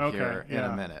data in here in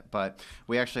a minute. But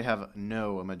we actually have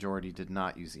a majority did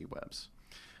not use eWebs.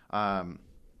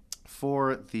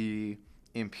 For the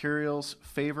Imperials'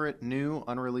 favorite new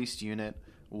unreleased unit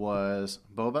was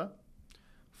Boba,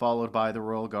 followed by the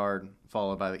Royal Guard,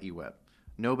 followed by the eWeb.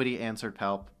 Nobody answered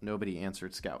Palp. Nobody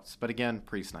answered Scouts. But again,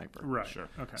 pre-sniper. Right. Sure.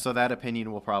 Okay. So that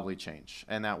opinion will probably change.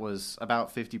 And that was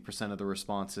about 50% of the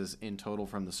responses in total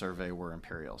from the survey were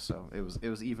Imperial. So it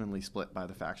was evenly split by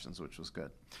the factions, which was good.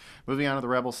 Moving on to the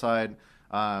Rebel side,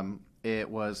 it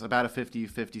was about a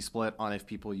 50-50 split on if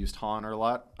people used Han or a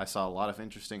lot. I saw a lot of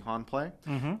interesting Han play.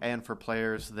 Mm-hmm. And for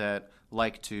players that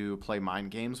like to play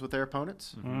mind games with their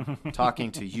opponents,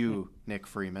 talking to you, Nick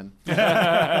Freeman,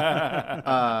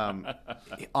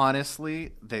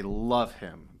 honestly, they love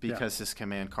him because his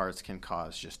command cards can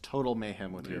cause just total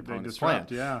mayhem with your opponent's plan.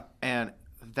 Yeah. And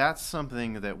that's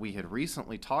something that we had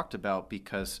recently talked about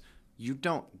because you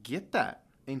don't get that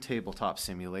in Tabletop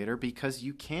Simulator because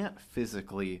you can't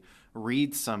physically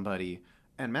read somebody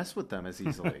and mess with them as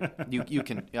easily. You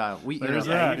can you got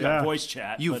voice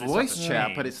chat. You voice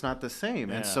chat, but it's not the same.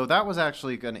 Yeah. And so that was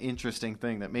actually an interesting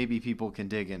thing that maybe people can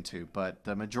dig into. But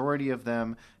the majority of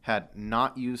them had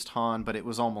not used Han, but it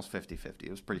was almost 50-50.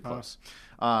 It was pretty close.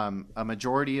 A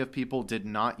majority of people did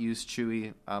not use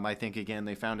Chewie. I think, again,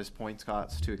 they found his point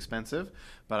costs too expensive.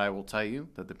 But I will tell you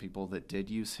that the people that did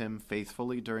use him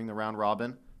faithfully during the round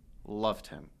robin loved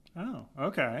him. Oh,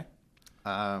 okay.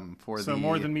 So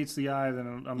more than meets the eye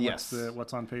than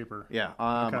what's on paper. Yeah.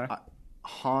 Okay.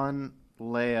 Han,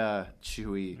 Leia,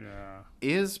 Chewie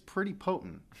is pretty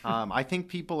potent. I think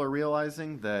people are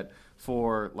realizing that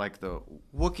for like the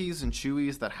Wookiees and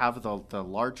Chewies that have the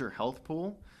larger health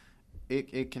pool,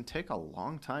 it can take a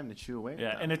long time to chew away.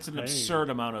 Yeah, and it's an absurd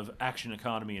amount of action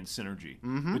economy and synergy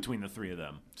between the three of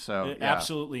them. So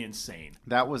absolutely insane.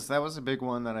 That was a big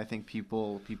one that I think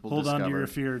people hold discovered. on to your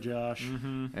fear, Josh.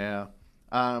 Mm-hmm. Yeah.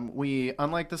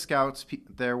 Unlike the Scouts,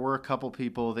 there were a couple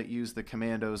people that used the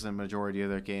Commandos in majority of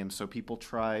their games. So people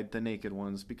tried the naked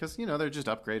ones because they're just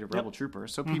upgraded Rebel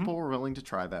troopers. So people were willing to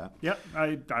try that. Yep,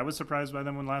 I was surprised by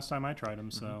them when last time I tried them.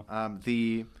 So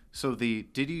did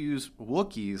you use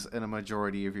Wookiees in a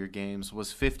majority of your games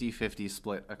was 50-50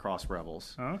 split across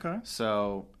Rebels. Oh, okay.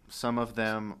 So some of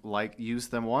them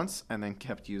used them once and then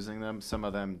kept using them. Some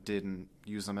of them didn't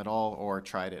use them at all or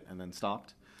tried it and then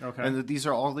stopped. Okay. And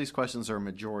all these questions are a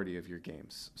majority of your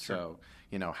games. Sure.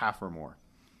 So, half or more.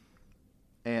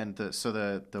 And the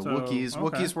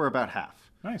Wookiees were about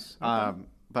half. Nice. Okay.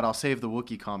 But I'll save the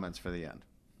Wookiee comments for the end.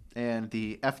 And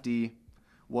the FD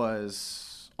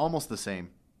was almost the same,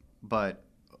 but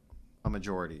a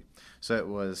majority. So it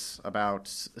was about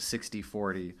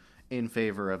 60-40 in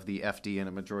favor of the FD in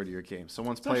a majority of your games. So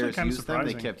once players used them,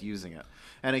 they kept using it.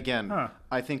 And again,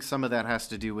 I think some of that has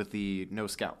to do with the no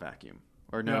scout vacuum.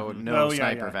 Or no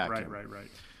sniper vacuum. Right.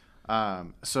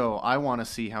 So I want to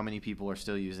see how many people are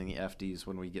still using the FDs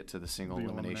when we get to the single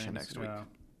elimination next week.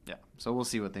 Yeah. So we'll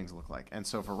see what things look like. And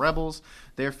so for Rebels,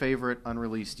 their favorite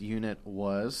unreleased unit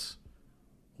was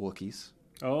Wookiees.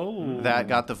 Oh. That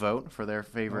got the vote for their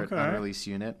favorite unreleased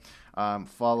unit,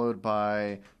 followed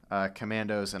by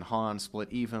Commandos and Han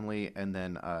split evenly, and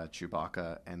then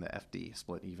Chewbacca and the FD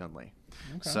split evenly.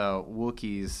 Okay. So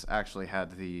Wookiees actually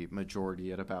had the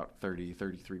majority at about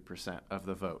 33% of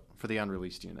the vote for the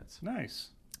unreleased units. Nice.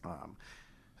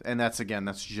 And that's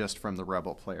just from the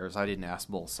Rebel players. I didn't ask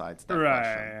both sides that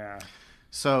question. Yeah.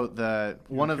 So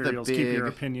keep your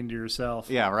opinion to yourself.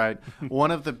 Yeah, right.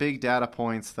 One of the big data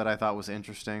points that I thought was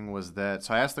interesting was that.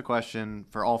 So I asked the question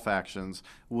for all factions: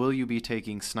 will you be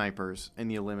taking snipers in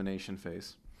the elimination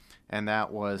phase? And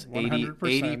that was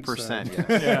 80%.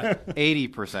 Yes. Yeah.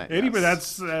 80%. 80%. That's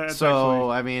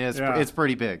so. Actually, I mean, it's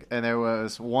pretty big. And there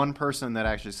was one person that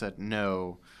actually said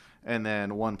no. And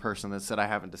then one person that said, I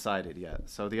haven't decided yet.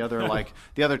 So the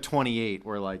other 28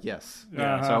 were like, yes.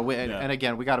 Uh-huh. So and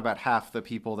again, we got about half the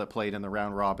people that played in the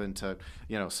round robin to,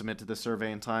 submit to the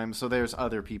survey in time. So there's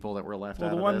other people that were left out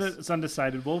of this. Well, the one that's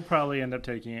undecided will probably end up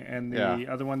taking it. And the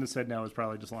other one that said no is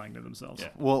probably just lying to themselves. Yeah.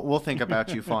 We'll think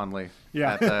about you fondly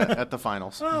at the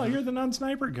finals. Oh, you're the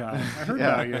non-sniper guy. I heard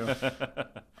about you.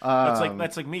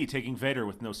 That's like me taking Vader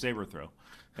with no saber throw.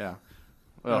 Yeah.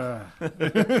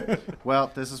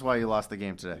 Well, this is why you lost the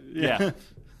game today. Yeah.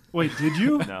 Wait, did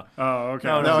you? No. Oh, okay.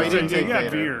 No, he didn't take Vader.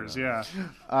 Veers, yeah.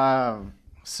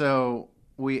 So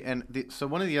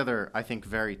one of the other, I think,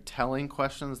 very telling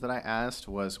questions that I asked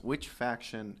was, which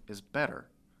faction is better?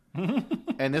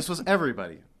 And this was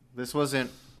everybody. This wasn't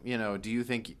do you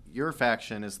think your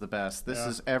faction is the best? This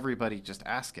is everybody just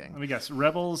asking. Let me guess.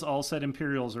 Rebels all said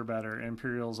Imperials are better.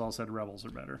 Imperials all said Rebels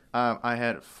are better. I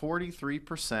had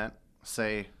 43%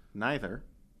 say neither.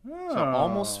 So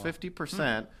almost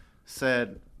 50%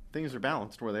 said things are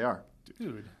balanced where they are.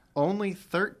 Dude. Only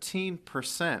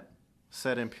 13%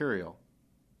 said Imperial.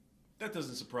 That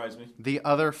doesn't surprise me. The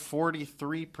other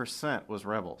 43% was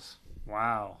Rebels.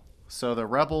 Wow. So the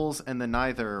Rebels and the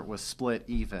neither was split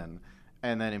even,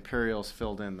 and then Imperials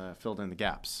filled in the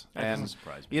gaps. That doesn't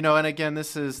surprise me. And again,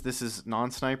 this is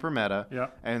non-sniper meta. Yeah.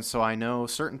 And so I know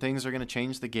certain things are going to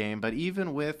change the game, but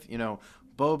even with,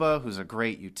 Boba, who's a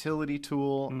great utility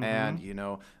tool, and,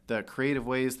 the creative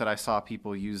ways that I saw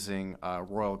people using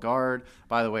Royal Guard.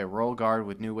 By the way, Royal Guard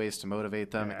with new ways to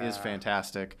motivate them is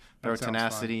fantastic. Throw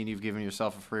tenacity, and you've given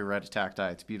yourself a free red attack die.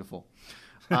 It's beautiful.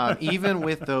 Even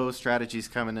with those strategies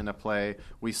coming into play,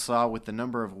 we saw with the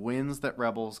number of wins that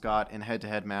Rebels got in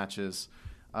head-to-head matches,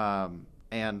 and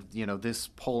this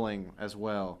polling as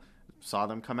well, saw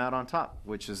them come out on top,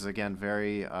 which is again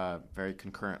very, very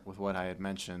concurrent with what I had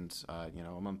mentioned, a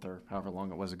month or however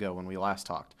long it was ago when we last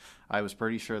talked. I was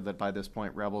pretty sure that by this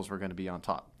point Rebels were going to be on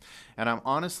top, and I'm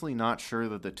honestly not sure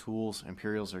that the tools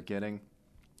Imperials are getting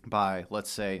by, let's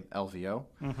say, LVO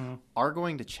are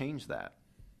going to change that.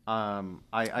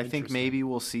 I think maybe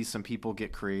we'll see some people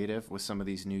get creative with some of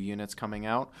these new units coming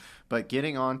out. But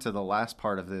getting on to the last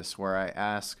part of this where I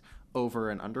ask over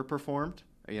and underperformed,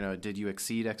 did you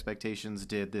exceed expectations?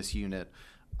 Did this unit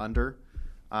under?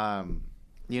 I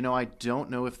don't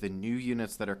know if the new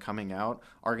units that are coming out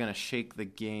are going to shake the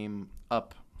game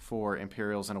up for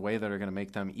Imperials in a way that are going to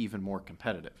make them even more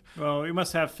competitive. Well, we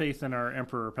must have faith in our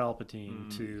Emperor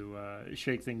Palpatine to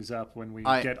shake things up when we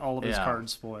get all of his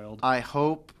cards spoiled. I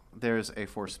hope there's a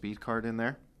Force Speed card in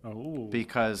there. Oh.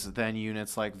 Because then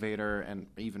units like Vader and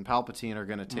even Palpatine are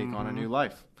going to take on a new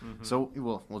life. So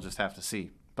we'll just have to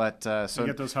see. But so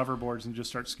get those hoverboards and just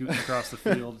start scooting across the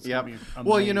field. It's yep. Gonna be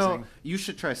amazing. Well, you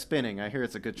should try spinning. I hear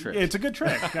it's a good trick. It's a good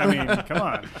trick. I mean, come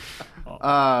on.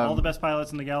 All the best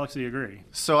pilots in the galaxy agree.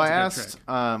 So I asked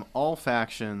all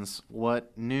factions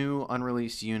what new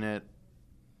unreleased unit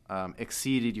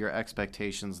exceeded your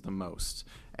expectations the most.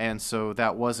 And so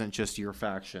that wasn't just your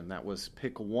faction. That was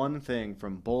pick one thing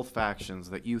from both factions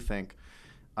that you think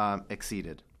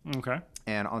exceeded. Okay.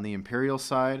 And on the Imperial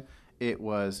side, it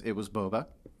was Boba.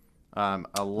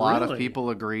 A lot of people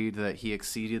agreed that he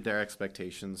exceeded their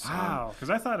expectations. Wow, because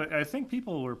I think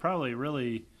people were probably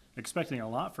really expecting a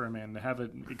lot for him and to have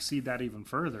it exceed that even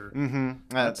further.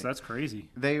 That's crazy.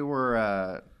 They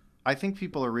were. I think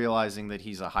people are realizing that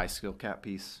he's a high skill cap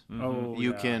piece. Oh,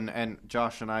 you can, and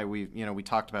Josh and I, we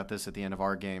talked about this at the end of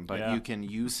our game, but you can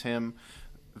use him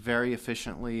very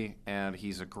efficiently, and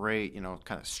he's a great,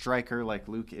 kind of striker like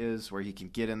Luke is, where he can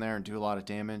get in there and do a lot of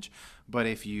damage. But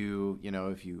if you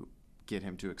get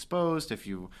him too exposed, if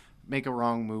you make a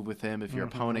wrong move with him, if your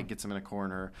opponent gets him in a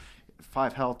corner,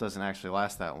 5 health doesn't actually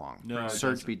last that long. No,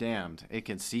 Surge be damned. He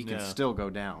can still go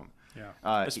down.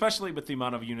 Yeah. Especially with the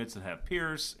amount of units that have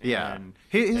Pierce. And,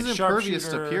 his impervious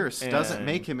to Pierce doesn't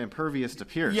make him impervious to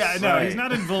Pierce. Yeah, no, he's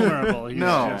not invulnerable. He's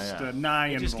just nigh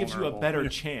invulnerable. It just gives you a better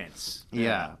chance.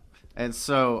 Yeah. And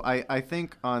so I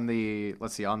think on the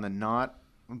not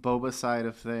Boba side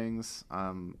of things,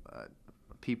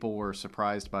 people were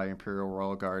surprised by Imperial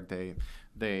Royal Guard.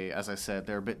 They, as I said,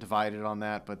 they're a bit divided on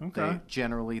that, but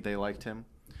they liked him.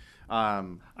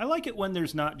 I like it when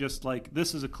there's not just like,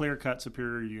 this is a clear-cut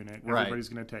superior unit. Everybody's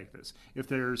going to take this. If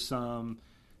there's some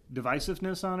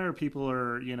divisiveness on it, or people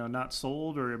are not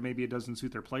sold, or maybe it doesn't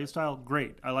suit their play style,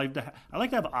 great. I like to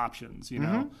have options,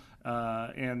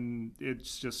 and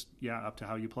it's just up to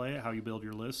how you play it, how you build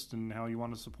your list, and how you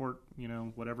want to support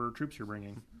whatever troops you're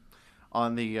bringing.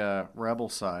 On the Rebel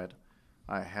side,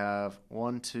 I have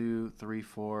 1, 2, 3,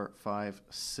 4, 5,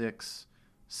 6,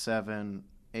 7,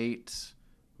 8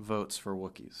 votes for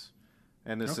Wookiees.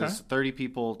 And this is 30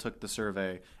 people took the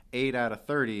survey. 8 out of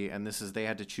 30, and they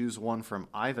had to choose one from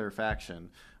either faction,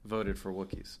 voted for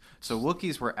Wookiees. So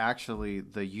Wookiees were actually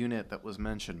the unit that was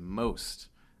mentioned most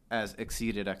as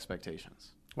exceeded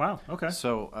expectations. Wow, okay.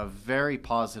 So a very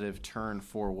positive turn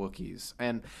for Wookiees.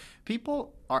 And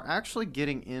people are actually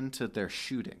getting into their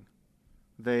shooting.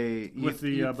 With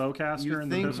the bowcaster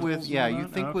and the pistols? You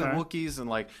think with Wookiees and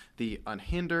like the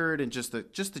unhindered and just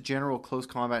the general close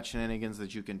combat shenanigans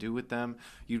that you can do with them,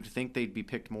 you'd think they'd be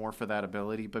picked more for that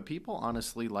ability. But people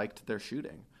honestly liked their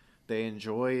shooting. They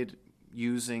enjoyed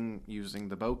using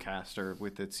the bowcaster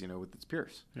with its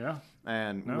Pierce. Yeah.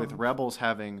 And with Rebels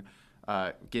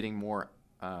getting more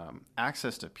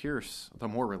access to Pierce, the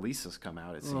more releases come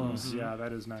out. It seems. Yeah,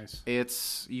 that is nice.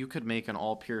 You could make an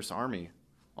all Pierce army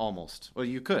almost. Well,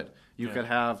 you could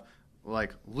have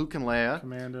like Luke and Leia,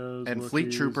 Commandos, and Wookiees,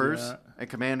 fleet troopers, and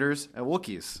commanders, and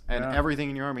Wookiees, and everything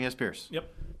in your army has Pierce.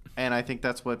 Yep. And I think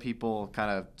that's what people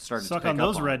kind of started Suck to pick on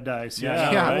those up red dice.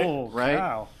 Yeah, right.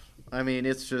 Cow. I mean,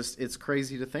 it's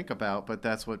crazy to think about, but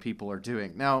that's what people are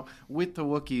doing. Now, with the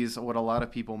Wookiees, what a lot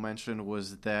of people mentioned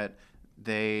was that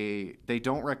they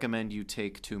don't recommend you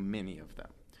take too many of them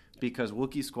because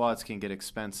Wookiee squads can get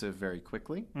expensive very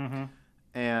quickly,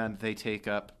 and they take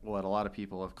up what a lot of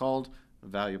people have called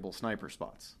valuable sniper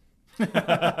spots.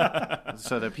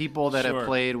 So the people that have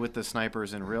played with the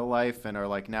snipers in real life and are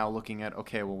like now looking at,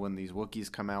 okay, well, when these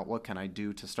Wookiees come out, what can I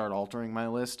do to start altering my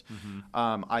list?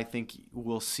 I think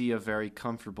we'll see a very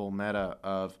comfortable meta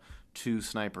of 2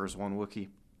 snipers, 1 Wookiee.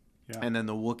 Yeah. And then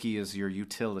the Wookiee is your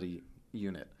utility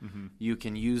unit. You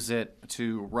can use it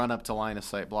to run up to line of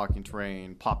sight blocking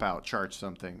terrain, pop out, charge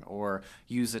something, or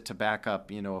use it to back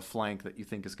up, a flank that you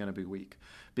think is going to be weak.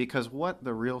 Because what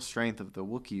the real strength of the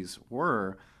Wookiees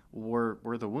were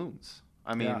the wounds.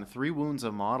 I mean, 3 wounds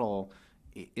a model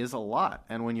is a lot.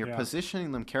 And when you're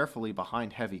positioning them carefully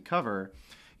behind heavy cover,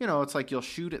 it's like you'll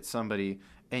shoot at somebody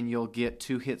and you'll get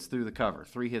 2 hits through the cover,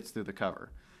 3 hits through the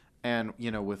cover. And,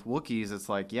 with Wookiees, it's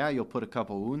like, you'll put a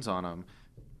couple wounds on them,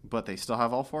 but they still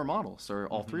have all 4 models or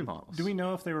all 3 models. Do we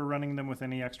know if they were running them with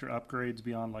any extra upgrades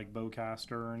beyond like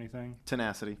bowcaster or anything?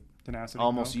 Tenacity.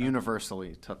 Almost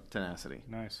universally tenacity.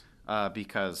 Nice.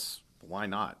 Because why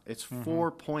not? It's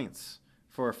 4 points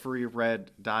for a free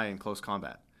red die in close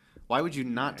combat. Why would you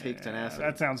not take tenacity?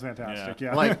 That sounds fantastic.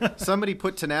 Yeah. Like somebody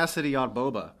put tenacity on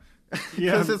Boba.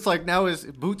 Because it's like now his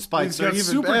boot spikes are even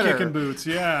super better. Kicking boots,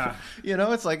 yeah.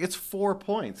 It's like it's 4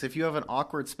 points. If you have an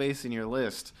awkward space in your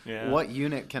list, what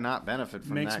unit cannot benefit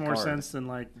from Makes that more card? sense than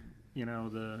like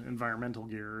the environmental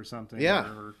gear or something.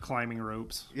 Yeah. Or climbing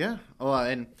ropes. Yeah. Well,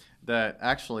 and that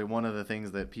actually one of the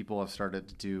things that people have started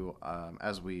to do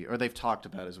they've talked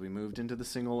about as we moved into the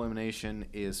single elimination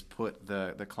is put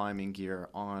the climbing gear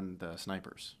on the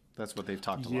snipers. That's what they've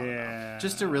talked a lot about.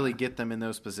 Just to really get them in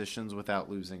those positions without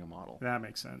losing a model. That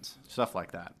makes sense. Stuff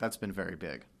like that. That's been very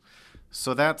big.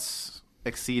 So that's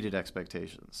exceeded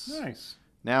expectations. Nice.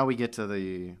 Now we get to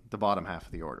the bottom half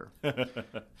of the order.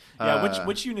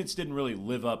 Which units didn't really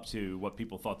live up to what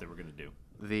people thought they were going to do?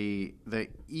 The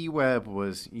E-Web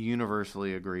was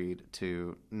universally agreed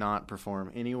to not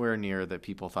perform anywhere near that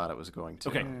people thought it was going to.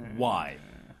 Okay, why?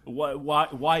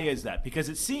 Why is that? Because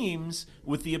it seems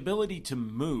with the ability to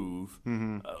move,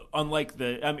 unlike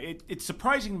it's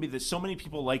surprising to me that so many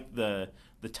people like the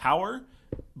tower,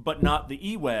 but not the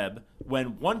E-Web,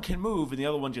 when one can move and the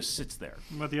other one just sits there.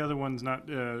 But the other one's not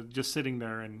just sitting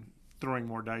there and throwing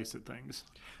more dice at things.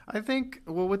 I think,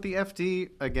 with the FD,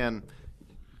 again,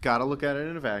 got to look at it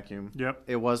in a vacuum. Yep.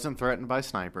 It wasn't threatened by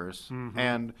snipers.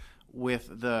 And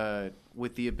with the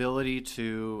ability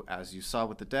to, as you saw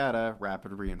with the data,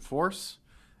 rapid reinforce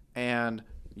and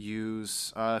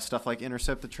use stuff like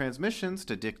intercept the transmissions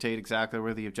to dictate exactly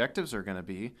where the objectives are going to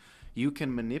be, you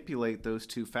can manipulate those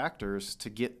 2 factors to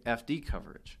get FD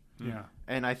coverage. Yeah.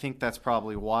 And I think that's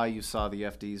probably why you saw the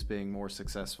FDs being more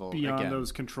successful. Beyond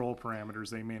those control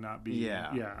parameters, they may not be.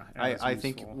 I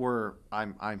think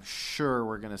I'm sure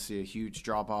we're going to see a huge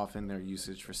drop off in their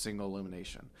usage for single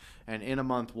elimination. And in a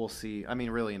month, we'll see. I mean,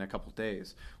 really, in a couple of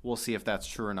days, we'll see if that's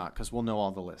true or not because we'll know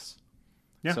all the lists.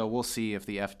 Yeah. So we'll see if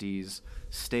the FDs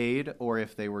stayed or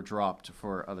if they were dropped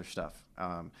for other stuff.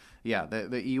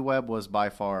 The E-Web was by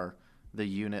far the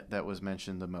unit that was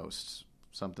mentioned the most.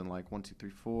 Something like 1, 2, 3,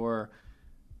 4.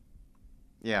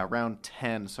 Yeah, around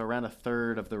 10. So around a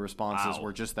third of the responses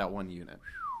were just that one unit.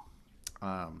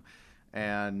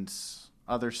 And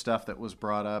other stuff that was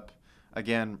brought up.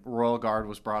 Again, Royal Guard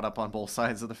was brought up on both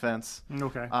sides of the fence.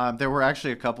 Okay. There were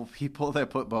actually a couple people that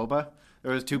put Boba.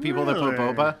 There was 2 people that put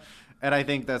Boba. And I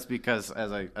think that's because,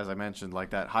 as I mentioned, like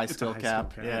that high skill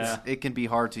cap. It can be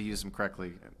hard to use them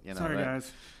correctly. Sorry,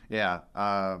 guys. Yeah.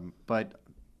 But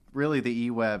really the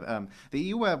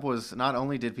E-Web was, not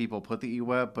only did people put the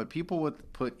E-Web, but people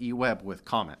would put E-Web with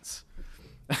comments.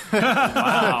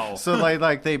 Wow. So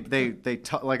like they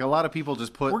like a lot of people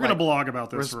just put we're gonna blog about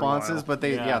this responses, for a while. But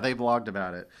they blogged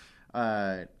about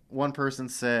it. One person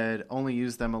said only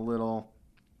use them a little,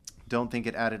 don't think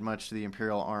it added much to the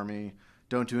Imperial Army,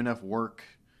 don't do enough work.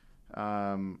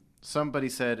 Somebody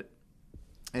said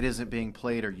it isn't being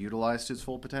played or utilized to its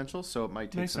full potential, so it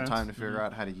might take some time to figure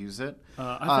out how to use it.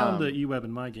 I found the E-Web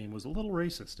in my game was a little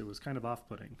racist. It was kind of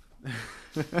off-putting.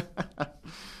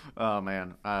 Oh,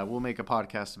 man. We'll make a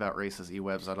podcast about racist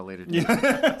E-Webs at a later date.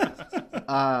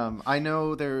 I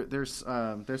know there's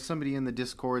somebody in the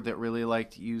Discord that really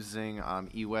liked using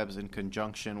E-Webs in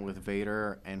conjunction with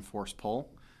Vader and Force Pull.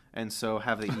 and so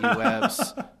have the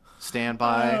E-Webs stand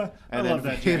by and then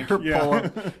Vader pull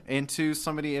them into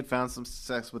somebody. Had found some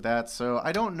success with that. So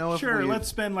I don't know if let's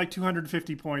spend like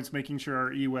 250 points making sure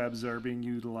our E-Webs are being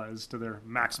utilized to their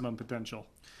maximum potential.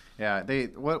 Yeah,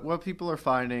 what people are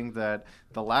finding that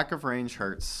the lack of range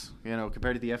hurts,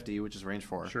 compared to the FD, which is range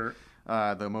 4. Sure.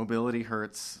 The mobility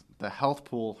hurts. The health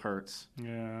pool hurts.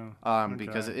 Yeah.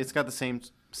 Because it's got the same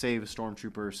save as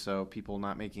Stormtroopers, so people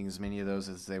not making as many of those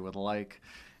as they would like.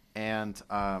 And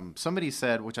somebody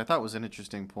said, which I thought was an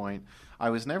interesting point,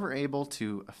 I was never able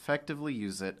to effectively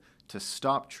use it to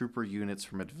stop trooper units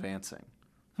from advancing.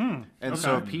 And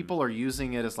so people are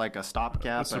using it as like a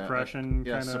stopgap, a suppression,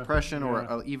 suppression,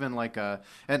 or even like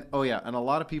and a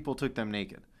lot of people took them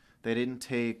naked. They didn't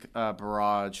take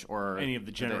barrage or any of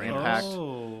the generators. Impact.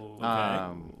 Oh,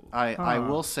 okay. I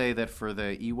will say that for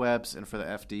the E-Webs and for the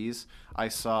FDs, I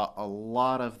saw a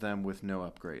lot of them with no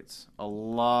upgrades.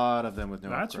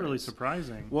 That's really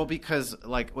surprising. Well, because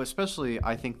especially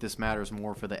I think this matters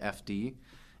more for the FD.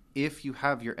 If you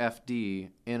have your FD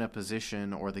in a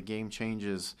position or the game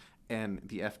changes and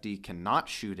the FD cannot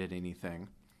shoot at anything,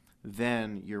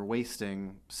 then you're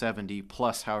wasting 70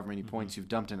 plus however many points you've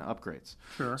dumped into upgrades.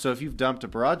 Sure. So if you've dumped a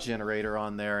barrage generator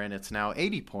on there and it's now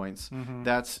 80 points,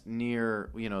 that's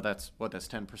near, that's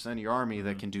 10% of your army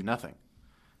that can do nothing.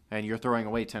 And you're throwing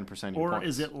away 10% of your points. Or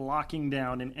is it locking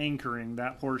down and anchoring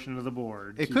that portion of the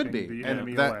board? It could be.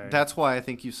 And that's why I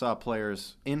think you saw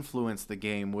players influence the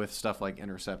game with stuff like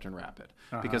Intercept and Rapid.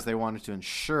 Because they wanted to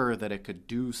ensure that it could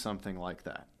do something like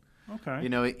that. Okay.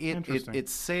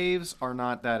 Its saves are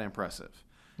not that impressive.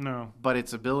 No. But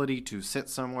its ability to sit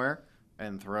somewhere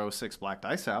and throw 6 black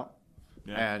dice out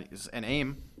and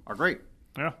aim are great.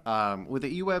 Yeah. With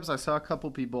the E-Webs, I saw a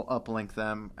couple people uplink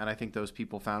them, and I think those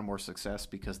people found more success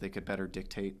because they could better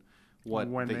dictate what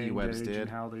the E-Webs did. And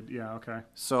how they, okay.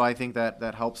 So I think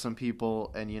that helps some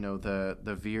people, and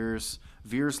the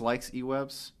Veers likes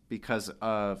E-Webs because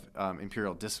of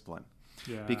Imperial Discipline.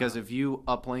 Yeah. Because if you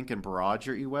uplink and barrage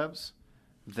your E-Webs,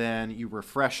 then you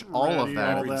refresh all of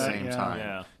that at the same time.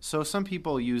 Yeah. So some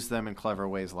people use them in clever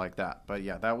ways like that. But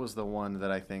yeah, that was the one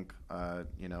that I think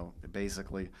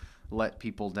basically let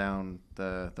people down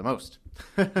the most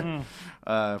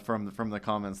from the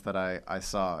comments that I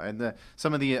saw. And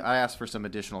I asked for some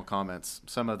additional comments.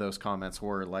 Some of those comments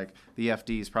were like, the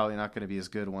FD is probably not going to be as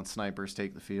good once snipers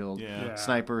take the field. Yeah.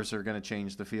 Snipers are going to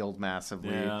change the field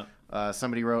massively. Yeah.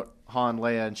 Somebody wrote, Han,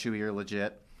 Leia, and Chewie are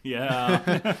legit.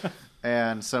 Yeah.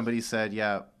 And somebody said,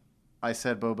 I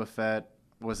said Boba Fett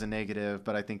was a negative,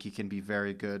 but I think he can be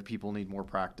very good. People need more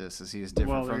practice as he is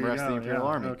different from the rest of the Imperial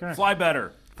Army. Okay. Fly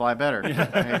better.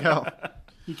 There you go.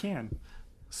 He can.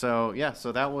 So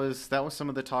that was some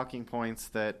of the talking points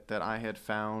that I had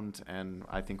found, and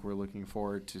I think we're looking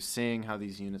forward to seeing how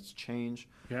these units change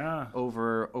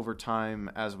over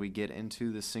time as we get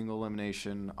into the single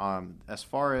elimination. As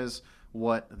far as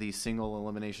what the single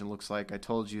elimination looks like, I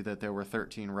told you that there were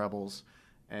 13 rebels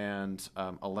and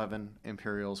 11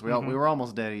 Imperials. We were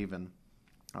almost dead even.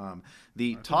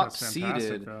 The top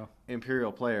seeded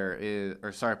Imperial player is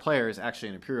actually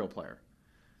an Imperial player.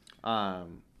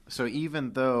 So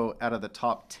even though out of the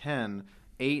top 10,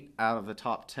 8 out of the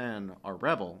top 10 are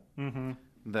Rebel,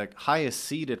 the highest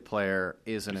seeded player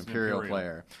is an Imperial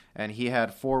player. And he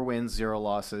had 4 wins, 0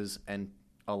 losses, and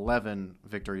 11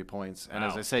 victory points. And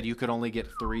as I said, you could only get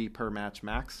 3 per match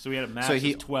max. So he had a max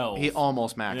of 12. He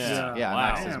almost maxed.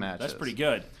 Maxed his matches. That's pretty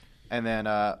good. And then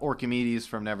Orchimedes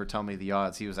from Never Tell Me the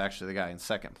Odds, he was actually the guy in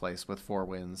second place with 4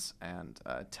 wins and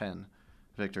 10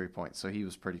 victory points. So he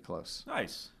was pretty close.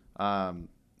 Nice.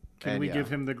 Can we give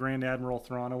him the Grand Admiral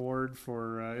Thrawn Award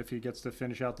for if he gets to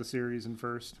finish out the series in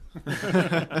first?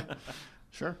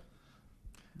 Sure.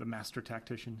 The Master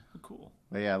Tactician. Cool.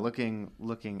 But yeah, looking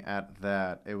at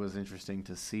that, it was interesting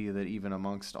to see that even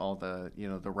amongst all the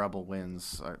the Rebel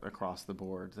wins across the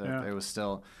board, that it was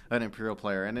still an Imperial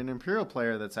player, and an Imperial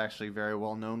player that's actually very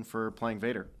well known for playing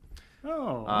Vader.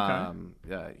 Oh,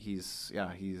 okay. He's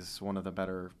one of the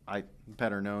better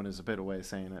known is a bit of a way of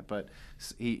saying it, but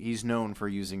he's known for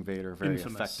using Vader very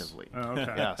effectively. Oh,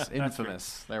 okay. Yes,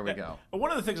 infamous. There we go. One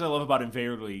of the things I love about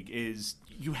Invader League is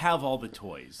you have all the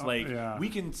toys. We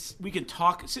can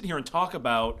sit here and talk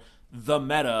about the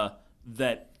meta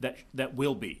that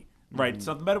will be. Right, it's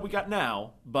not the meta we got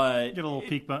now, but get a little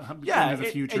peek into the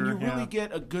future, and you really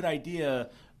get a good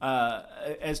idea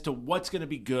as to what's going to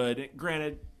be good.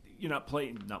 Granted, you're not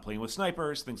playing with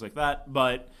snipers, things like that,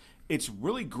 but it's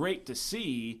really great to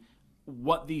see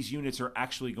what these units are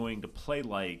actually going to play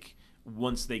like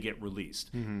once they get released.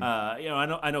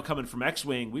 I know coming from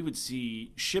X-Wing, we would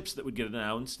see ships that would get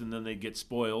announced and then they'd get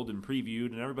spoiled and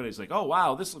previewed, and everybody's like, oh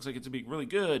wow, this looks like it's going to be really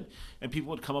good, and people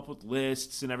would come up with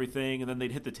lists and everything, and then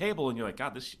they'd hit the table and you're like,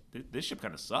 God, this ship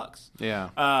kind of sucks.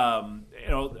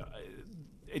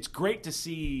 It's great to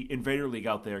see Invader League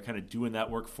out there kind of doing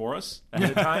that work for us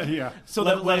ahead of time. So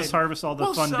let us harvest all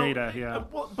the fun data.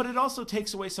 But it also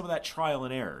takes away some of that trial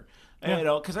and error.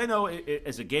 Because I know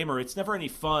as a gamer, it's never any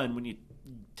fun when you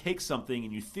take something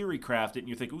and you theory craft it and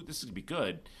you think, ooh, this is going to be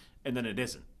good, and then it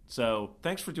isn't. So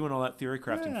thanks for doing all that theory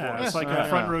crafting for us. It's like a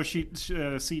front row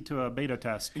seat to a beta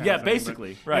test.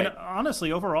 Basically, right. And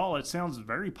honestly, overall, it sounds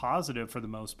very positive for the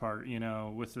most part,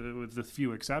 with the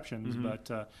few exceptions.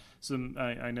 But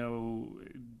I know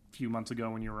a few months ago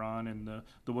when you were on and the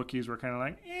Wookiees were kind of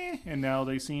like, and now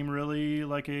they seem really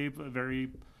like a very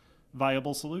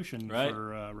viable solution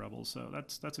for Rebels. So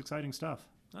that's exciting stuff.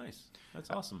 Nice. That's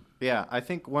awesome. Yeah, I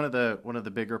think one of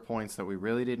the bigger points that we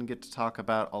really didn't get to talk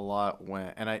about a lot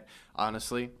I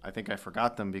think I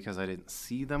forgot them because I didn't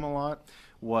see them a lot,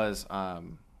 was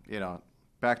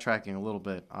backtracking a little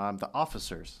bit, the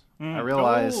officers. I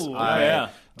realized I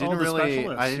didn't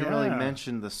really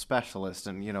mention the specialist,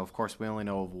 and of course we only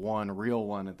know of one real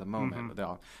one at the moment,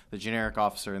 the generic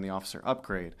officer and the officer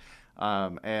upgrade.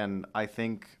 And I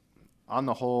think on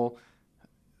the whole,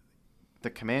 the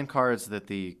command cards that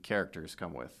the characters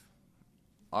come with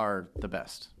are the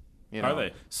best. Are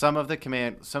they? Some of the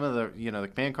command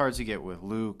cards you get with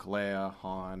Luke, Leia,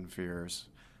 Han, Veers,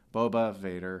 Boba,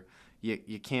 Vader,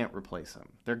 you can't replace them.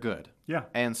 They're good. Yeah.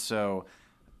 And so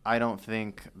I don't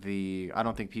think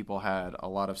people had a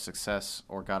lot of success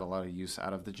or got a lot of use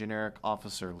out of the generic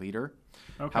officer leader.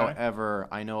 Okay. However,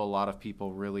 I know a lot of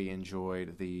people really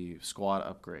enjoyed the squad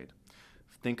upgrade.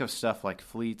 Think of stuff like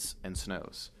fleets and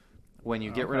snows. When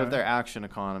you get rid of their action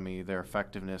economy, their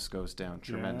effectiveness goes down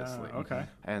tremendously. Yeah, okay.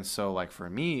 And so, like for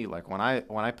me, like when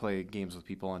I play games with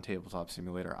people on Tabletop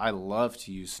Simulator, I love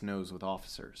to use snows with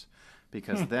officers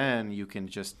because then you can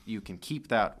keep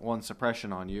that one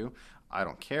suppression on you. I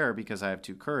don't care because I have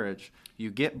 2 courage.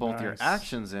 You get both your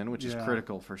actions in, which is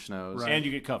critical for snows, and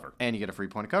you get cover, and you get a free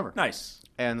point of cover. Nice.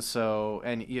 And so,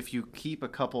 and if you keep a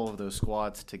couple of those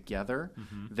squads together,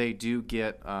 they do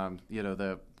get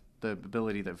the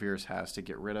ability that Veers has to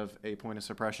get rid of a point of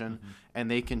suppression,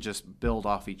 and they can just build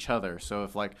off each other. So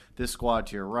if like this squad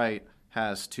to your right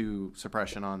has 2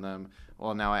 suppression on them,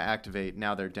 well, now I activate,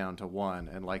 now they're down to 1,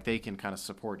 and like they can kind of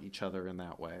support each other in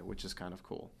that way, which is kind of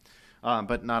cool.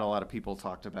 But not a lot of people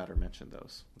talked about or mentioned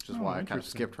those, which is why I kind of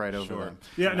skipped right over them.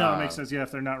 Yeah, no, it makes sense. Yeah, if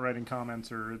they're not writing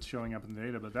comments or it's showing up in the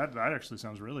data, but that actually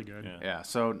sounds really good. Yeah,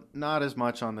 so not as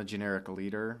much on the generic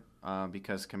leader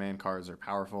because command cards are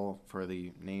powerful for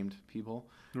the named people.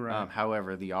 Right.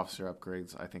 However, the officer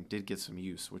upgrades, I think, did get some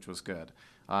use, which was good.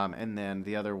 And then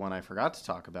the other one I forgot to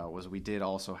talk about was we did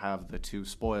also have the 2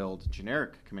 spoiled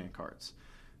generic command cards.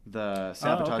 The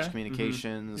Sabotage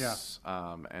Communications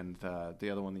and the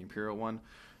other one, the Imperial one.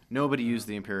 Nobody used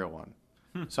the Imperial one.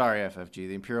 Sorry, FFG.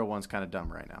 The Imperial one's kind of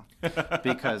dumb right now.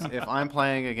 Because if I'm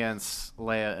playing against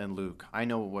Leia and Luke, I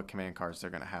know what command cards they're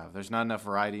going to have. There's not enough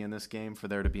variety in this game for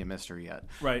there to be a mystery yet.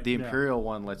 Right. The Imperial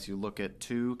one lets you look at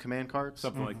 2 command cards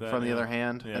something like that, from the other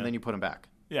hand, and then you put them back.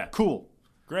 Yeah. Cool.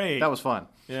 Great. That was fun.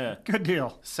 Yeah. Good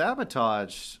deal.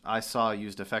 Sabotage, I saw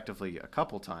used effectively a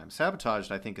couple times. Sabotage,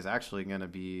 I think, is actually going to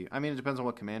be... I mean, it depends on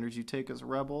what commanders you take as a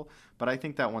rebel, but I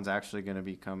think that one's actually going to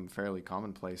become fairly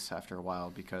commonplace after a while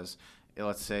because,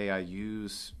 let's say I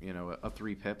use, a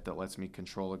 3-pip that lets me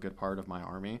control a good part of my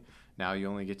army. Now you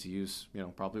only get to use,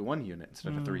 probably 1 unit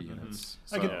instead of 3 units.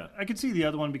 So, I could see the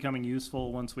other one becoming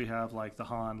useful once we have like the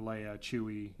Han, Leia,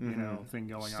 Chewie, thing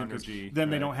going Synergy, on. Then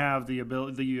they don't have the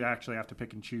ability. You actually have to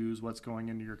pick and choose what's going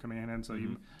into your command, and so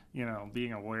you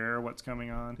being aware of what's coming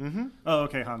on. Oh,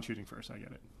 okay, Han shooting first. I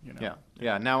get it.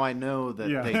 Yeah. Now I know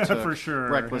that they took for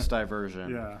sure. reckless diversion.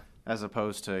 Yeah. As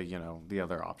opposed to the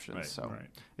other options,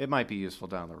 it might be useful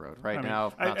down the road.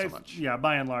 Now, not so much. Yeah,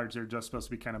 by and large, they're just supposed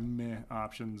to be kind of meh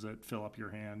options that fill up your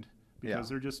hand because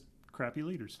they're just crappy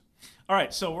leaders. All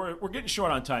right, so we're getting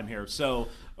short on time here. So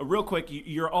real quick,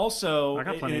 you're also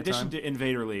in addition to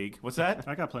Invader League. What's that?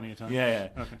 I got plenty of time. Yeah.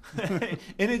 Okay.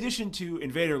 In addition to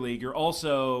Invader League, you're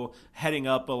also heading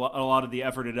up a lot of the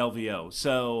effort at LVO.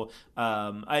 So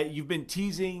you've been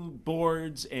teasing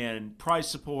boards and prize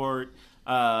support.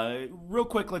 Real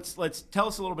quick, let's tell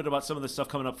us a little bit about some of the stuff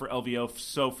coming up for LVO.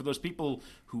 So for those people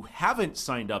who haven't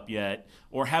signed up yet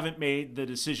or haven't made the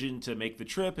decision to make the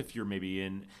trip, if you're maybe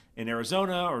in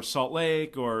Arizona or Salt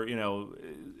Lake or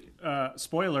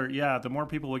Spoiler, the more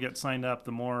people will get signed up,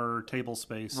 the more table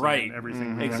space and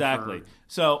everything. Exactly.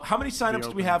 So how many signups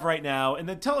do we have right now? And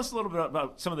then tell us a little bit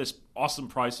about some of this awesome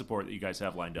prize support that you guys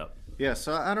have lined up. Yeah,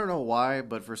 so I don't know why,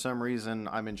 but for some reason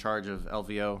I'm in charge of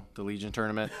LVO, the Legion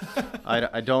tournament.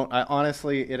 I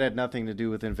honestly, it had nothing to do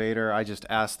with Invader. I just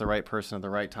asked the right person at the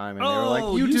right time, and they were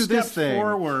like, "You do this thing."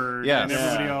 Forward, and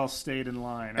everybody else stayed in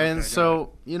line. And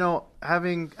so,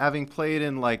 having played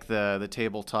in like the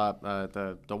tabletop,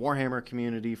 the Warhammer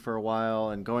community for a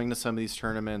while, and going to some of these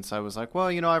tournaments, I was like, well,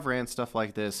 I've ran stuff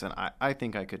like this, and I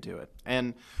think I could do it.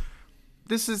 And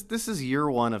this is year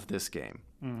one of this game.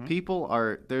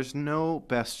 Mm-hmm. There's no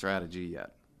best strategy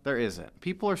yet. There isn't.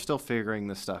 People are still figuring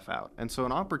this stuff out. And so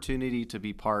an opportunity to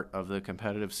be part of the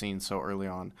competitive scene so early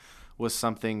on was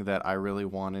something that I really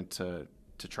wanted to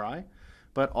try,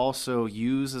 but also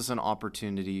use as an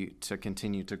opportunity to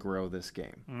continue to grow this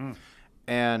game. Mm.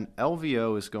 And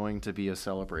LVO is going to be a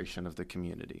celebration of the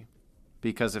community.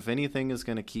 Because if anything is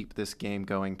going to keep this game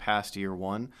going past year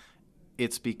one,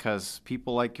 it's because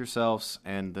people like yourselves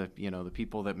and the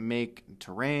people that make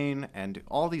terrain and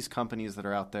all these companies that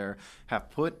are out there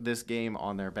have put this game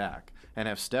on their back and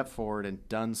have stepped forward and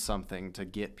done something to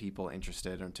get people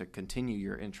interested and to continue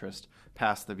your interest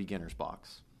past the beginner's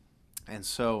box. And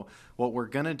so what we're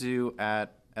going to do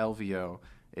at LVO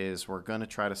is we're going to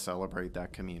try to celebrate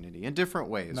that community in different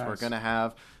ways. Nice. We're going to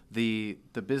have the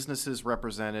businesses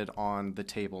represented on the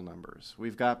table numbers.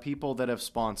 We've got people that have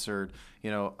sponsored,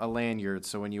 a lanyard.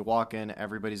 So when you walk in,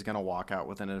 everybody's going to walk out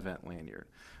with an event lanyard.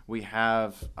 We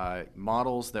have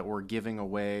models that we're giving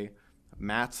away,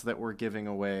 mats that we're giving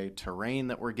away, terrain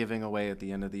that we're giving away at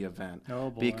the end of the event. Oh,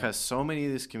 boy. Because so many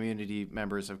of these community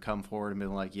members have come forward and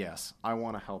been like, yes, I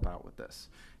want to help out with this.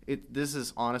 This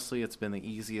is honestly, it's been the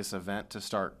easiest event to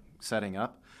start setting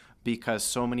up because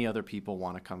so many other people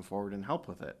want to come forward and help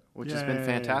with it, which has been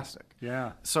fantastic.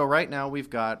 Yeah. So right now we've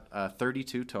got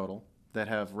 32 total that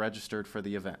have registered for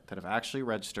the event, that have actually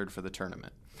registered for the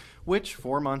tournament, which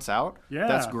 4 months out,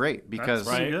 that's great because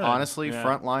honestly,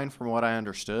 Frontline, from what I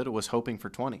understood, was hoping for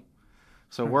 20.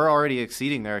 So we're already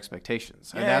exceeding their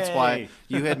expectations. And that's why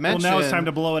you had mentioned... Well, now it's time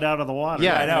to blow it out of the water.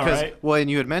 Yeah, I know, right? Well,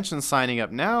 and you had mentioned signing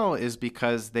up now is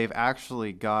because they've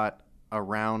actually got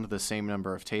around the same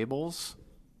number of tables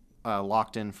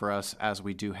locked in for us as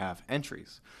we do have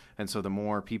entries. And so the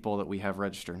more people that we have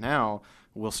registered now,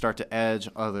 we'll start to edge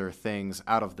other things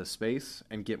out of the space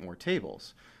and get more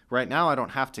tables. Right now, I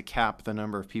don't have to cap the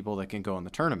number of people that can go in the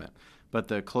tournament. But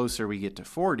the closer we get to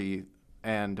 40...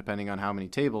 and depending on how many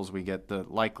tables we get, the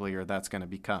likelier that's going to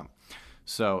become.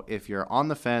 So if you're on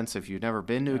the fence, if you've never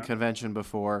been to a convention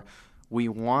before, we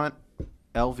want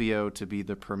LVO to be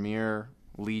the premier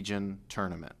Legion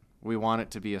tournament. We want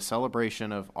it to be a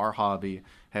celebration of our hobby,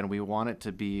 and we want it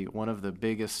to be one of the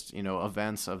biggest,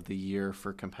 events of the year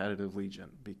for competitive Legion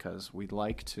because we'd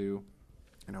like to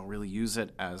really use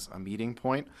it as a meeting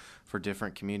point for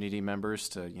different community members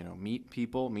to, meet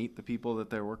the people that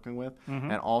they're working with,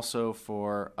 and also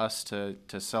for us to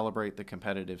celebrate the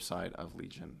competitive side of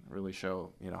Legion, really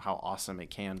show, how awesome it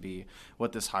can be,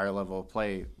 what this higher level of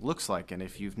play looks like. And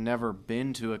if you've never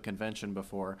been to a convention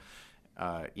before,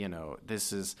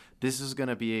 this is going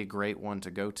to be a great one to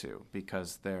go to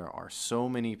because there are so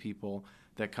many people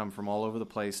that come from all over the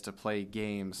place to play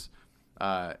games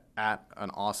at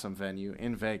an awesome venue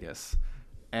in Vegas,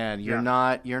 and you're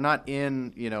not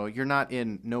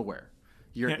in nowhere.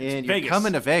 You're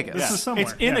coming to Vegas. This is somewhere.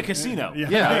 It's in a casino.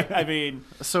 Yeah. I mean,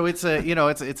 so it's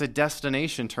a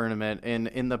destination tournament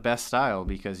in the best style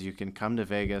because you can come to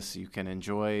Vegas, you can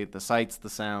enjoy the sights, the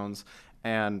sounds.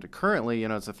 And currently,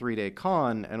 it's a 3-day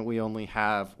con, and we only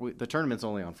have the tournament's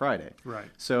only on Friday. Right.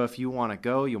 So if you want to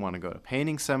go to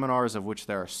painting seminars, of which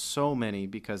there are so many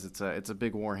because it's a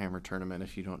big Warhammer tournament.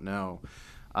 If you don't know,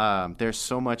 there's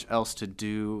so much else to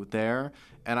do there,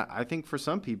 and I think for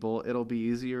some people it'll be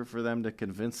easier for them to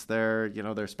convince their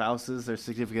spouses, their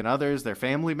significant others, their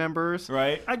family members.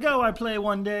 Right. I play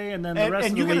one day, and then the rest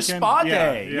of the you weekend. get a spa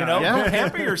day. Go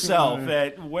pamper yourself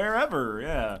at wherever.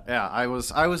 Yeah. Yeah. I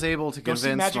was able to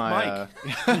convince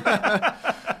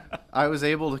I was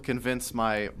able to convince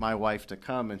my wife to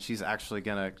come, and she's actually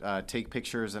gonna take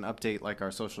pictures and update like our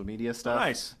social media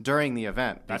stuff during the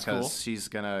event because cool. she's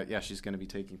gonna be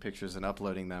taking pictures and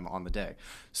uploading them on the day.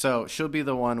 So she'll be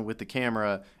the one with the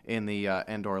camera in the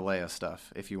Endor Leia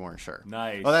stuff. If you weren't sure.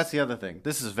 Nice. Well, that's the other thing.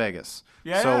 This is Vegas.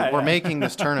 We're making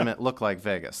this tournament look like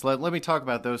Vegas. Let me talk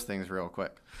about those things real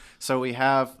quick. So we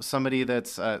have somebody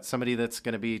that's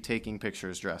going to be taking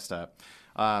pictures dressed up.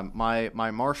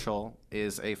 My marshal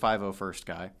is a 501st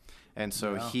guy, And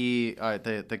so he,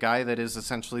 the guy that is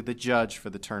essentially the judge for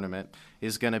the tournament,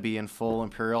 is going to be in full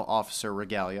Imperial officer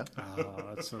regalia. Oh,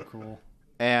 that's so cool.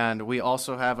 And we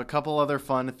also have a couple other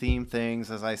fun theme things,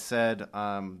 as I said,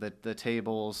 the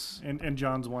tables. And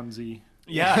John's onesie.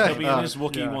 Yeah, he'll be in his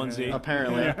Wookiee onesie. Yeah.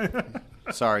 Apparently.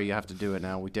 Sorry, you have to do it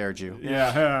now. We dared you.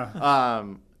 Yeah.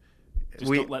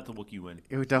 Just don't let the Wookiee win.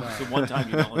 We don't. It's the one time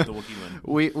you don't let the Wookiee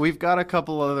win. We've got a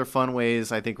couple other fun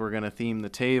ways I think we're going to theme the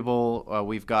table.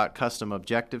 We've got custom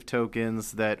objective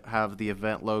tokens that have the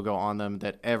event logo on them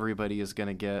that everybody is going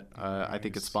to get. Nice. I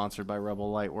think it's sponsored by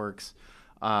Rebel Lightworks.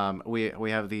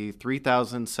 We have the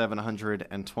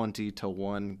 3,720 to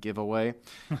 1 giveaway,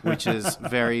 which is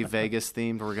very Vegas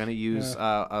themed. We're going to use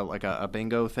a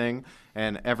bingo thing,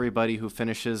 and everybody who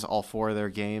finishes all 4 of their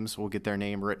games will get their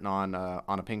name written on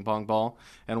a ping pong ball,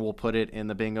 and we'll put it in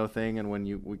the bingo thing. And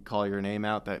when we call your name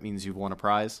out, that means you've won a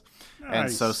prize. Nice.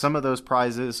 And so some of those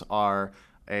prizes are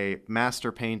a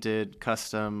master painted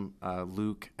custom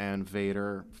Luke and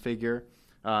Vader figure,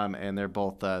 and they're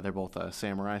both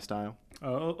samurai style.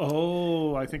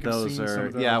 I think I've seen some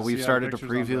of those. Yeah, we've started to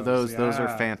preview those. Those are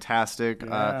fantastic.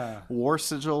 Yeah. War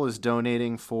Sigil is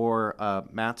donating 4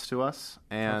 mats to us,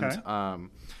 and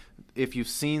if you've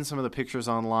seen some of the pictures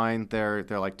online, they're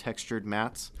like textured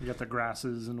mats. You got the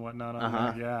grasses and whatnot on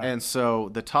there. Yeah. And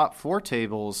so the top 4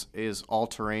 tables is all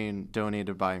terrain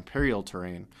donated by Imperial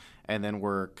Terrain, and then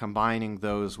we're combining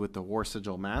those with the War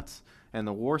Sigil mats, and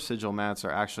the War Sigil mats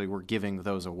we're giving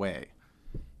those away.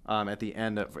 At the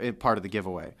end of part of the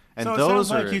giveaway, and so it those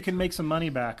sounds like you can make some money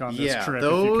back on this trip.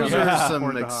 Those if you are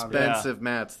some expensive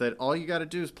mats that all you got to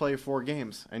do is play 4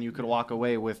 games, and you could walk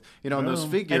away with those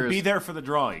figures and be there for the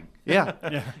drawing. Yeah,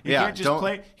 You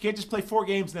can't just play 4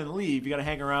 games and then leave. You got to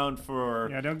hang around for.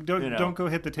 Yeah, don't go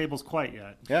hit the tables quite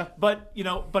yet. Yeah, but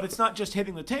it's not just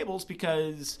hitting the tables,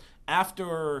 because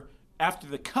after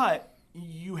the cut,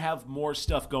 you have more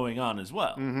stuff going on as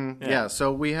well. Mm-hmm. Yeah,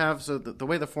 so we have the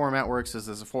way the format works is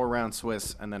there's a 4-round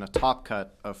Swiss and then a top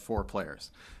cut of 4 players.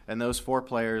 And those 4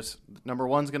 players, number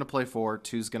 1's going to play 4,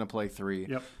 2's going to play 3.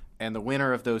 Yep. And the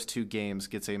winner of those 2 games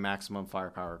gets a maximum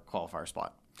firepower qualifier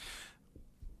spot.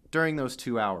 During those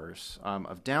 2 hours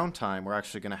of downtime, we're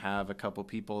actually going to have a couple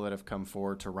people that have come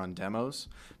forward to run demos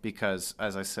because,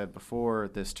 as I said before,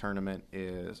 this tournament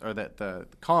the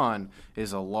con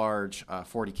is a large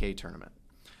 40K tournament.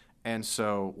 And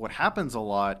so what happens a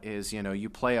lot is, you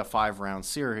play a 5-round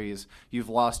series, you've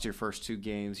lost your first 2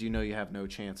 games, you have no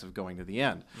chance of going to the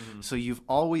end. Mm-hmm. So you've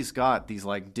always got these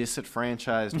like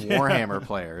disenfranchised Warhammer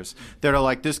players that are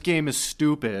like, this game is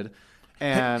stupid.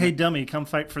 And, hey, dummy, come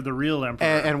fight for the real Emperor.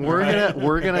 And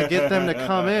we're gonna get them to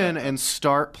come in and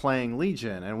start playing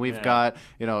Legion. And we've got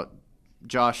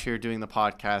Josh here doing the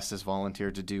podcast has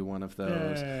volunteered to do one of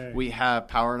those. Yay. We have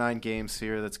Power 9 Games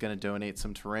here that's going to donate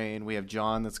some terrain. We have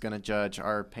John that's going to judge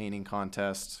our painting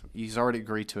contest. He's already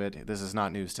agreed to it. This is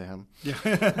not news to him.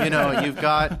 Yeah. You've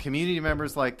got community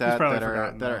members like that that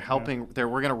are helping. Yeah.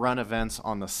 We're going to run events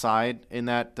on the side in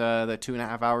that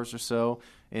 2.5 hours or so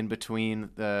in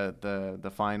between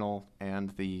the final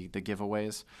and the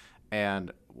giveaways,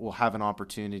 and we'll have an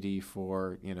opportunity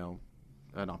for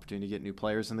to get new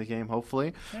players in the game,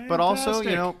 hopefully. Fantastic. But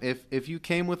also, if you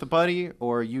came with a buddy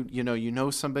or you know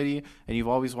somebody and you've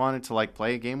always wanted to like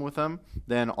play a game with them,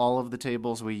 then all of the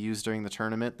tables we use during the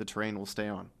tournament, the terrain will stay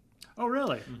on. Oh,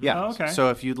 really? Yeah. Oh, okay. So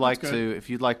if you'd like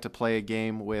to play a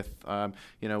game with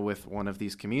with one of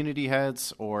these community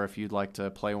heads, or if you'd like to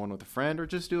play one with a friend, or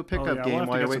just do a pickup game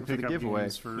while you're waiting for the giveaway,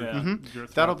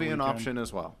 that'll be an option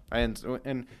as well.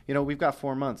 And we've got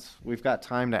 4 months. We've got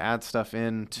time to add stuff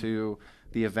into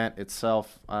the event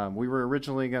itself. We were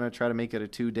originally going to try to make it a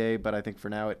 2-day, but I think for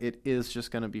now it is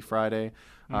just going to be Friday.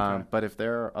 Okay. But if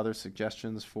there are other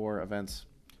suggestions for events,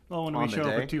 well, when we show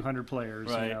up with 200 players,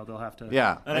 they'll have to.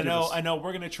 Yeah, and I know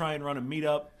we're going to try and run a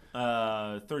meetup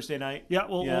Thursday night. Yeah,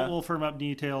 we'll firm up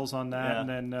details on that,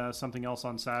 and then something else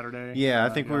on Saturday. Yeah, I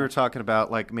think we were talking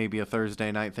about like maybe a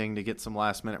Thursday night thing to get some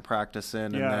last minute practice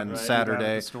in, and then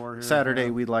Saturday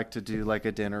we'd like to do like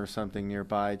a dinner or something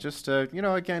nearby, just to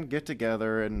again get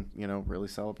together and really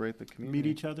celebrate the community, meet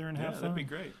each other, and have fun. That'd be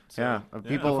great. So,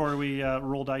 people before we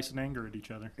roll dice in anger at each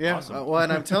other. Yeah, awesome. Well,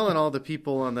 and I'm telling all the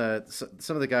people on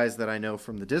some of the guys that I know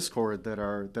from the Discord that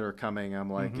are coming.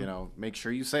 I'm like, make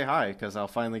sure you say hi because I'll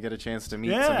finally get a chance to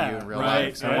meet some of you in real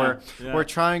life. So we're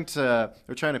trying to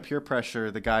peer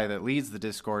pressure the guy that leads the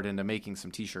Discord into making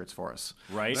some T-shirts for us.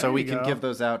 Right. So we can give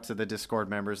those out to the Discord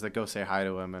members that go say hi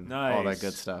to him and all that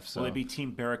good stuff. So will it be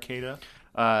Team Barricada?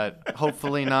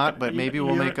 Hopefully not, but maybe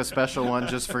we'll make a special one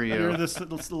just for you. You're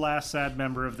the last sad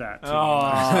member of that team.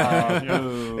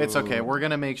 Oh, It's okay. We're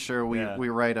gonna make sure we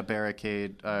write a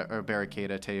barricade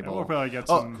a table. We'll probably get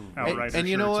some Outrider and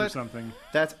you know shirts what? or something.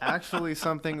 That's actually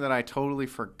something that I totally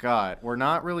forgot. We're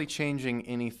not really changing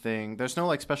anything. There's no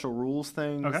like special rules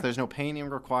things. Okay. There's no painting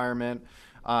requirement.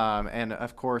 And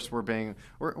of course, we're being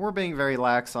very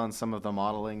lax on some of the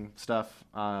modeling stuff.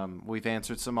 We've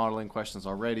answered some modeling questions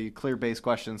already, clear base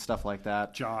questions, stuff like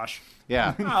that. Josh.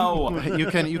 Yeah. Oh. you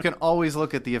can always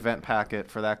look at the event packet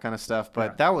for that kind of stuff.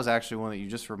 But that was actually one that you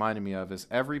just reminded me of. Is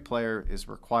every player is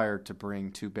required to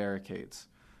bring 2 barricades.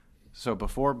 So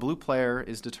before blue player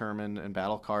is determined and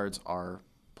battle cards are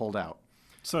pulled out.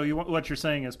 So what you're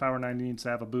saying is Power 9 needs to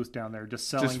have a booth down there just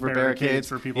selling for barricades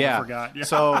for people who forgot. Yeah.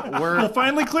 So we'll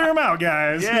finally clear them out,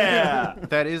 guys. Yeah.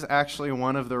 That is actually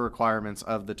one of the requirements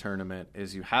of the tournament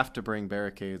is you have to bring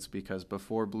barricades because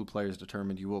before blue player is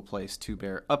determined, you will place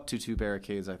up to 2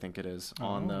 barricades, I think it is,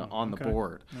 on the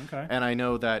board. Okay. And I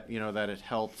know that that it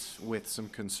helped with some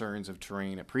concerns of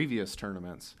terrain at previous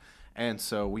tournaments. And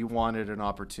so we wanted an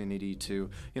opportunity to,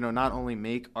 not only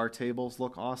make our tables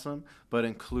look awesome, but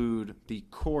include the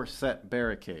core set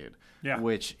barricade,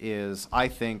 which is, I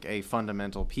think, a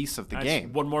fundamental piece of the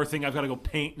game. One more thing I've got to go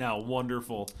paint now.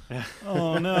 Wonderful.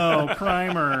 Oh, no,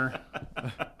 primer.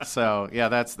 So, yeah,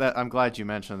 that's that. I'm glad you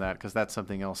mentioned that because that's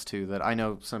something else, too, that I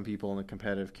know some people in the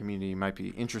competitive community might be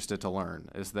interested to learn,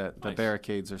 is that the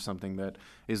barricades are something that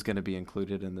is going to be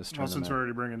included in this tournament. Well, since we're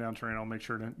already bringing down terrain, I'll make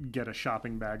sure to get a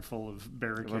shopping bag full of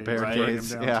barricades.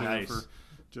 Barricades, down yeah. to for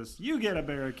just, you get a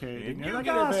barricade. And you're like,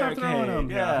 get a stop throwing them.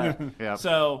 barricade. Yeah. Yeah.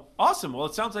 So, awesome. Well,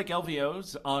 it sounds like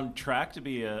LVO's on track to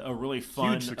be a really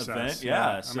fun Huge success. event.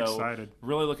 Yeah, I'm so excited.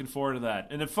 Really looking forward to that.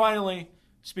 And then finally,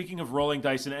 speaking of rolling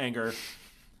dice in anger,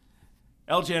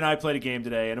 LJ and I played a game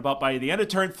today, and about by the end of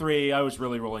turn 3, I was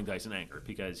really rolling dice in anger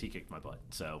because he kicked my butt.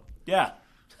 So, yeah.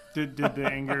 Did the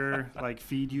anger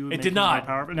feed you? It did not.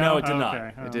 No, it did not.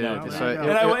 Okay. It did. No, So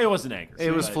it wasn't anger.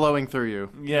 It was flowing through you.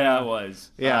 Yeah, it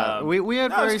was. Yeah, we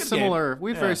had very similar. Game.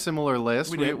 We had very similar lists.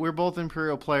 We did. We're both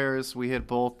Imperial players. We had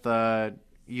both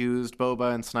used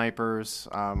Boba and snipers.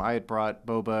 I had brought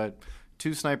Boba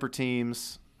 2 sniper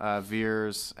teams,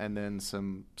 Veers, and then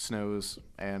some snows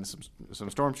and some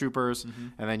stormtroopers. Mm-hmm.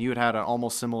 And then you had an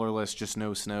almost similar list, just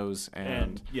no snows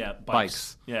and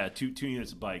bikes. Yeah, two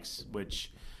units of bikes,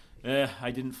 which. I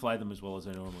didn't fly them as well as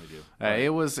I normally do. It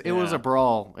was a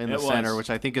brawl in the center, which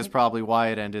I think is probably why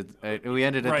it ended. We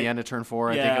ended at the end of turn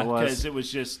 4. I think it was because it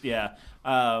was just and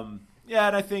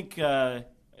I think I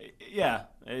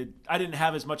didn't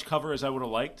have as much cover as I would have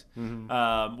liked,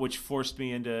 which forced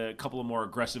me into a couple of more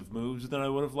aggressive moves than I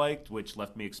would have liked, which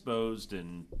left me exposed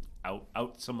and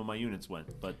out some of my units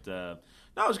went. But no,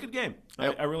 it was a good game.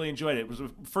 I really enjoyed it. It was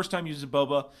the first time using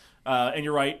Boba, and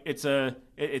you're right.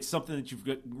 It's something that you've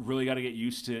really got to get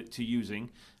used to using.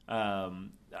 I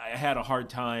had a hard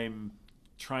time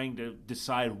trying to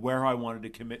decide where I wanted to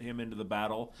commit him into the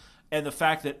battle, and the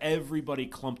fact that everybody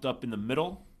clumped up in the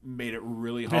middle made it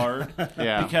really hard.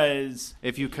 Because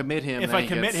if you commit him,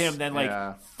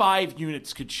 then 5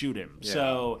 units could shoot him. Yeah.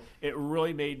 So it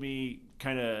really made me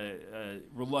kind of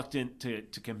reluctant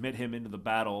to commit him into the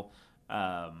battle.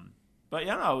 But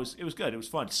yeah, no, it was good. It was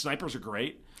fun. Snipers are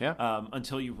great. Yeah.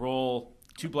 Until you roll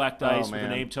 2 black dice with a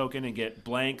name token and get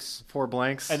blanks. 4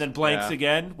 blanks. And then blanks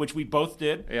again, which we both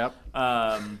did. Yep.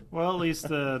 Well, at least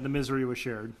the misery was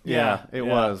shared. Yeah, it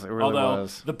was. It really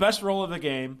was. The best roll of the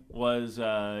game was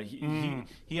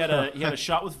he had a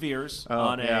shot with Veers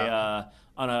on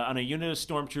a unit of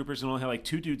stormtroopers and only had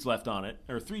 2 dudes left on it,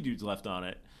 or 3 dudes left on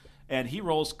it, and he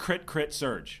rolls crit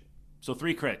surge, so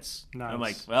 3 crits. Nice. I'm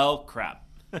like, well, crap.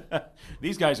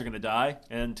 These guys are going to die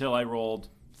until I rolled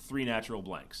 3 natural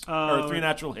blanks or 3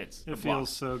 natural hits. It feels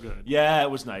so good. Yeah,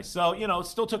 it was nice. So it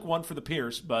still took 1 for the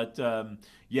Pierce, but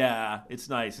it's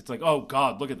nice. It's like, oh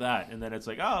God, look at that, and then it's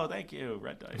like, oh, thank you,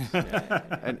 red dice. Yeah.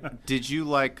 And did you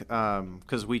like?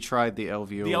 Because we tried the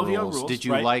LVO rules. Did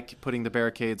you like putting the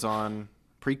barricades on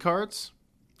pre-cards,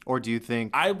 or do you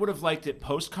think I would have liked it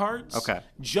postcards? Okay,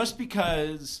 just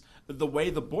because the way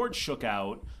the board shook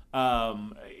out.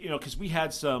 Because we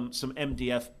had some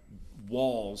MDF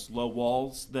low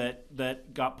walls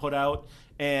that got put out,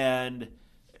 and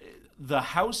the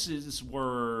houses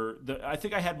were I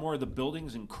think I had more of the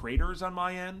buildings and craters on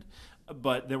my end,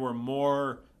 but there were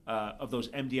more of those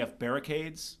MDF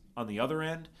barricades on the other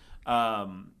end.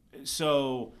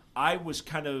 So I was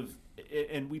kind of,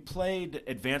 and we played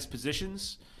advanced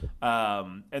positions,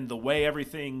 and the way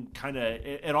everything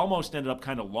it almost ended up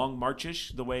kind of long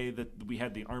marchish, the way that we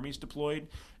had the armies deployed,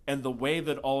 and the way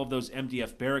that all of those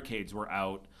MDF barricades were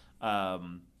out,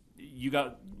 you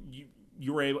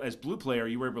were able, as blue player,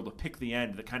 you were able to pick the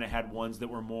end that kind of had ones that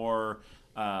were more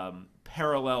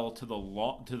parallel to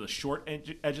the short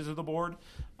edges of the board.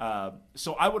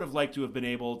 So I would have liked to have been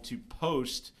able to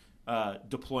post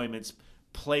deployments,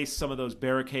 place some of those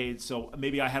barricades, so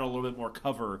maybe I had a little bit more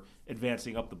cover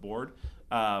advancing up the board.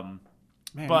 Man,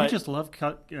 we just love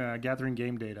gathering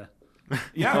game data.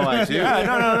 Yeah, I do.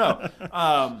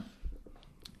 Yeah,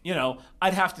 no.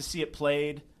 I'd have to see it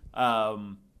played.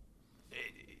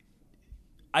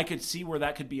 I could see where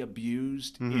that could be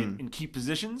abused in key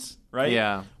positions, right?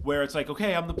 Yeah. Where it's like,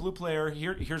 okay, I'm the blue player.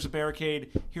 Here's a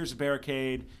barricade. Here's a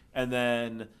barricade, and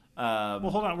then. Well,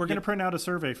 hold on. We're going to print out a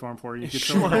survey form for you. You can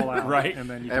fill it all out, right? And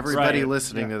then everybody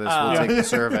listening to this will take the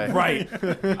survey, right?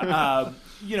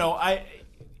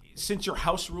 Since you're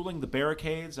house ruling the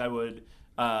barricades, I would,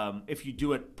 if you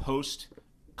do it post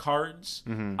cards,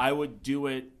 I would do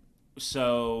it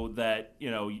so that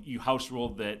you house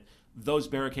ruled that those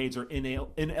barricades are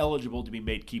ineligible to be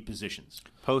made key positions.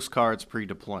 Postcards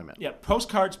pre-deployment. Yeah,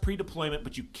 postcards pre-deployment,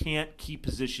 but you can't key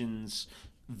positions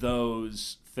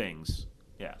those things.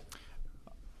 Yeah.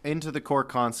 Into the core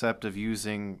concept of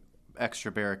using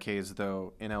extra barricades,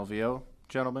 though, in LVO,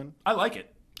 gentlemen? I like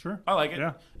it. Sure. I like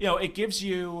it. Yeah. It gives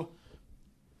you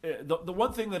the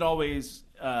one thing that always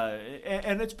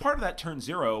and it's part of that turn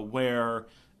zero where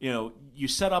you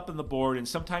set up in the board, and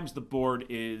sometimes the board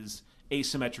is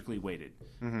asymmetrically weighted,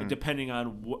 depending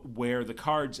on where the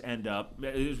cards end up.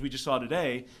 As we just saw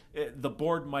today, the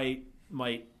board might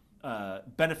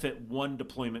benefit one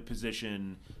deployment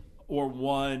position or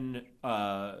one.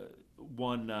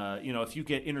 If you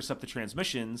get intercept the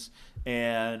transmissions,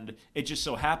 and it just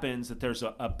so happens that there's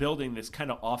a building that's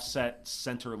kind of offset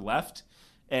center left,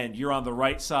 and you're on the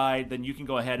right side, then you can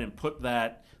go ahead and put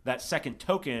that second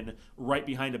token right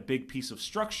behind a big piece of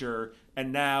structure,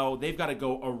 and now they've got to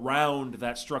go around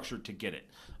that structure to get it.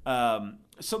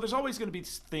 So there's always going to be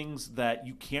things that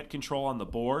you can't control on the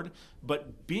board,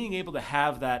 but being able to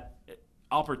have that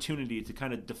opportunity to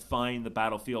kind of define the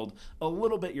battlefield a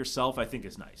little bit yourself, I think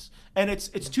is nice. And it's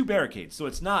two barricades, so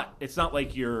it's not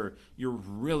like you're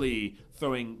really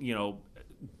throwing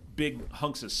big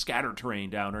hunks of scatter terrain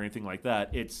down or anything like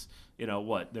that. It's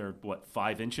they're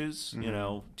 5 inches, 2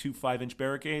 5-inch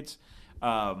barricades.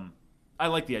 I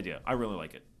like the idea. I really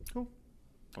like it. Cool.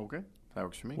 Okay, that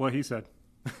works for me. What he said.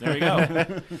 There you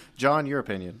go. John, your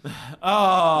opinion.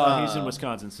 Oh, he's in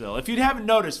Wisconsin still. If you haven't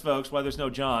noticed, folks, why there's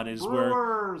no John is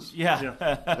Brewers. He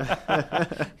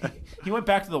went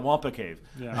back to the Wampa Cave.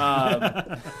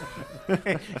 Yeah.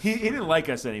 He didn't like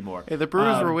us anymore. Hey, the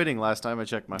Brewers were winning last time I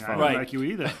checked my phone. I don't like you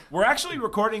either. We're actually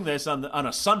recording this on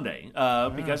a Sunday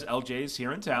because LJ's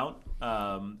here in town.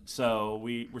 So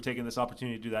we're taking this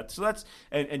opportunity to do that. So that's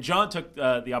and John took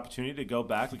the opportunity to go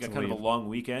back. We got kind of a long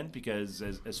weekend because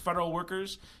as federal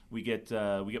workers we get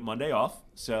Monday off.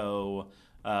 So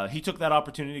he took that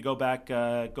opportunity to go back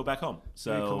home.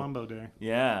 So Columbo Day.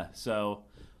 Yeah. So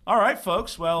all right,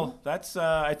 folks. Well, that's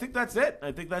I think that's it.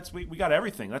 I think we got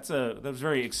everything. That was a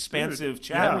very expansive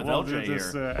chat with LJ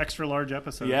this here. Extra large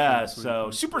episode. Yeah. So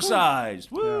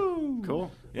supersized. Woo. Yeah.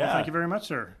 Cool. Yeah. Well, thank you very much,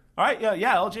 sir. All right,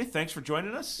 yeah, LJ, thanks for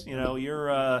joining us. You're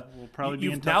we'll probably be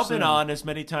in you've touch now soon. been on as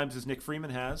many times as Nick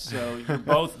Freeman has, so you're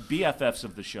both BFFs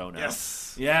of the show now.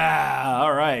 Yes. Yeah.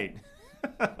 All right.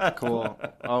 Cool.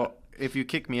 Oh, if you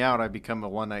kick me out, I become a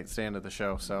one-night stand of the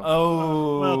show. So.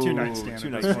 Oh. Well, 2 night stand. 2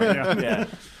 night stand.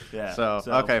 Yeah. So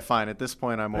okay, fine. At this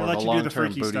point, I'm more of a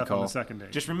long-term booty call. On the second day.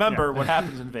 Just remember, what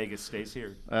happens in Vegas stays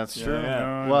here. That's true.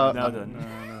 Yeah. Well,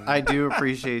 I do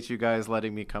appreciate you guys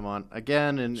letting me come on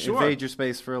again and invade your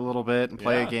space for a little bit and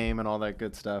play a game and all that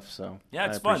good stuff. So yeah,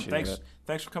 it's fun.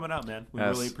 Thanks for coming out, man. We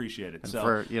really appreciate it. And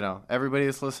for everybody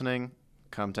that's listening,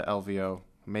 come to LVO.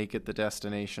 Make it the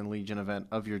destination Legion event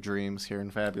of your dreams here in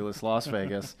fabulous Las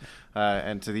Vegas.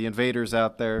 And to the invaders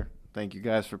out there, thank you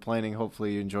guys for playing.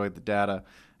 Hopefully you enjoyed the data,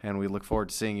 and we look forward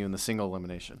to seeing you in the single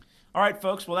elimination. All right,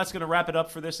 folks. Well, that's going to wrap it up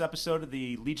for this episode of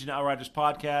the Legion Outriders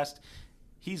podcast.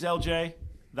 He's LJ.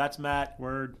 That's Matt.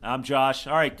 Word. I'm Josh.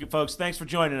 All right, folks. Thanks for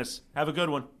joining us. Have a good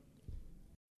one.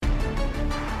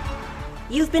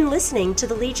 You've been listening to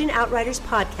the Legion Outriders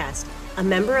podcast, a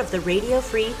member of the Radio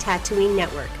Free Tatooine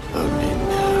Network. Only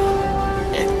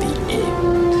now, at the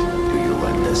end, do you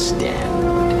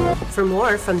understand? For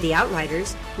more from the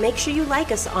Outriders, make sure you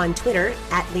like us on Twitter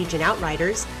 @Legion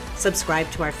Outriders,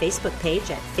 subscribe to our Facebook page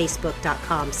at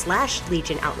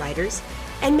facebook.com/Legion Outriders,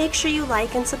 and make sure you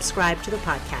like and subscribe to the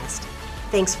podcast.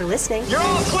 Thanks for listening. You're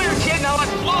all clear, kid. Now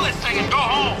let's blow this thing and go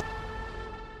home.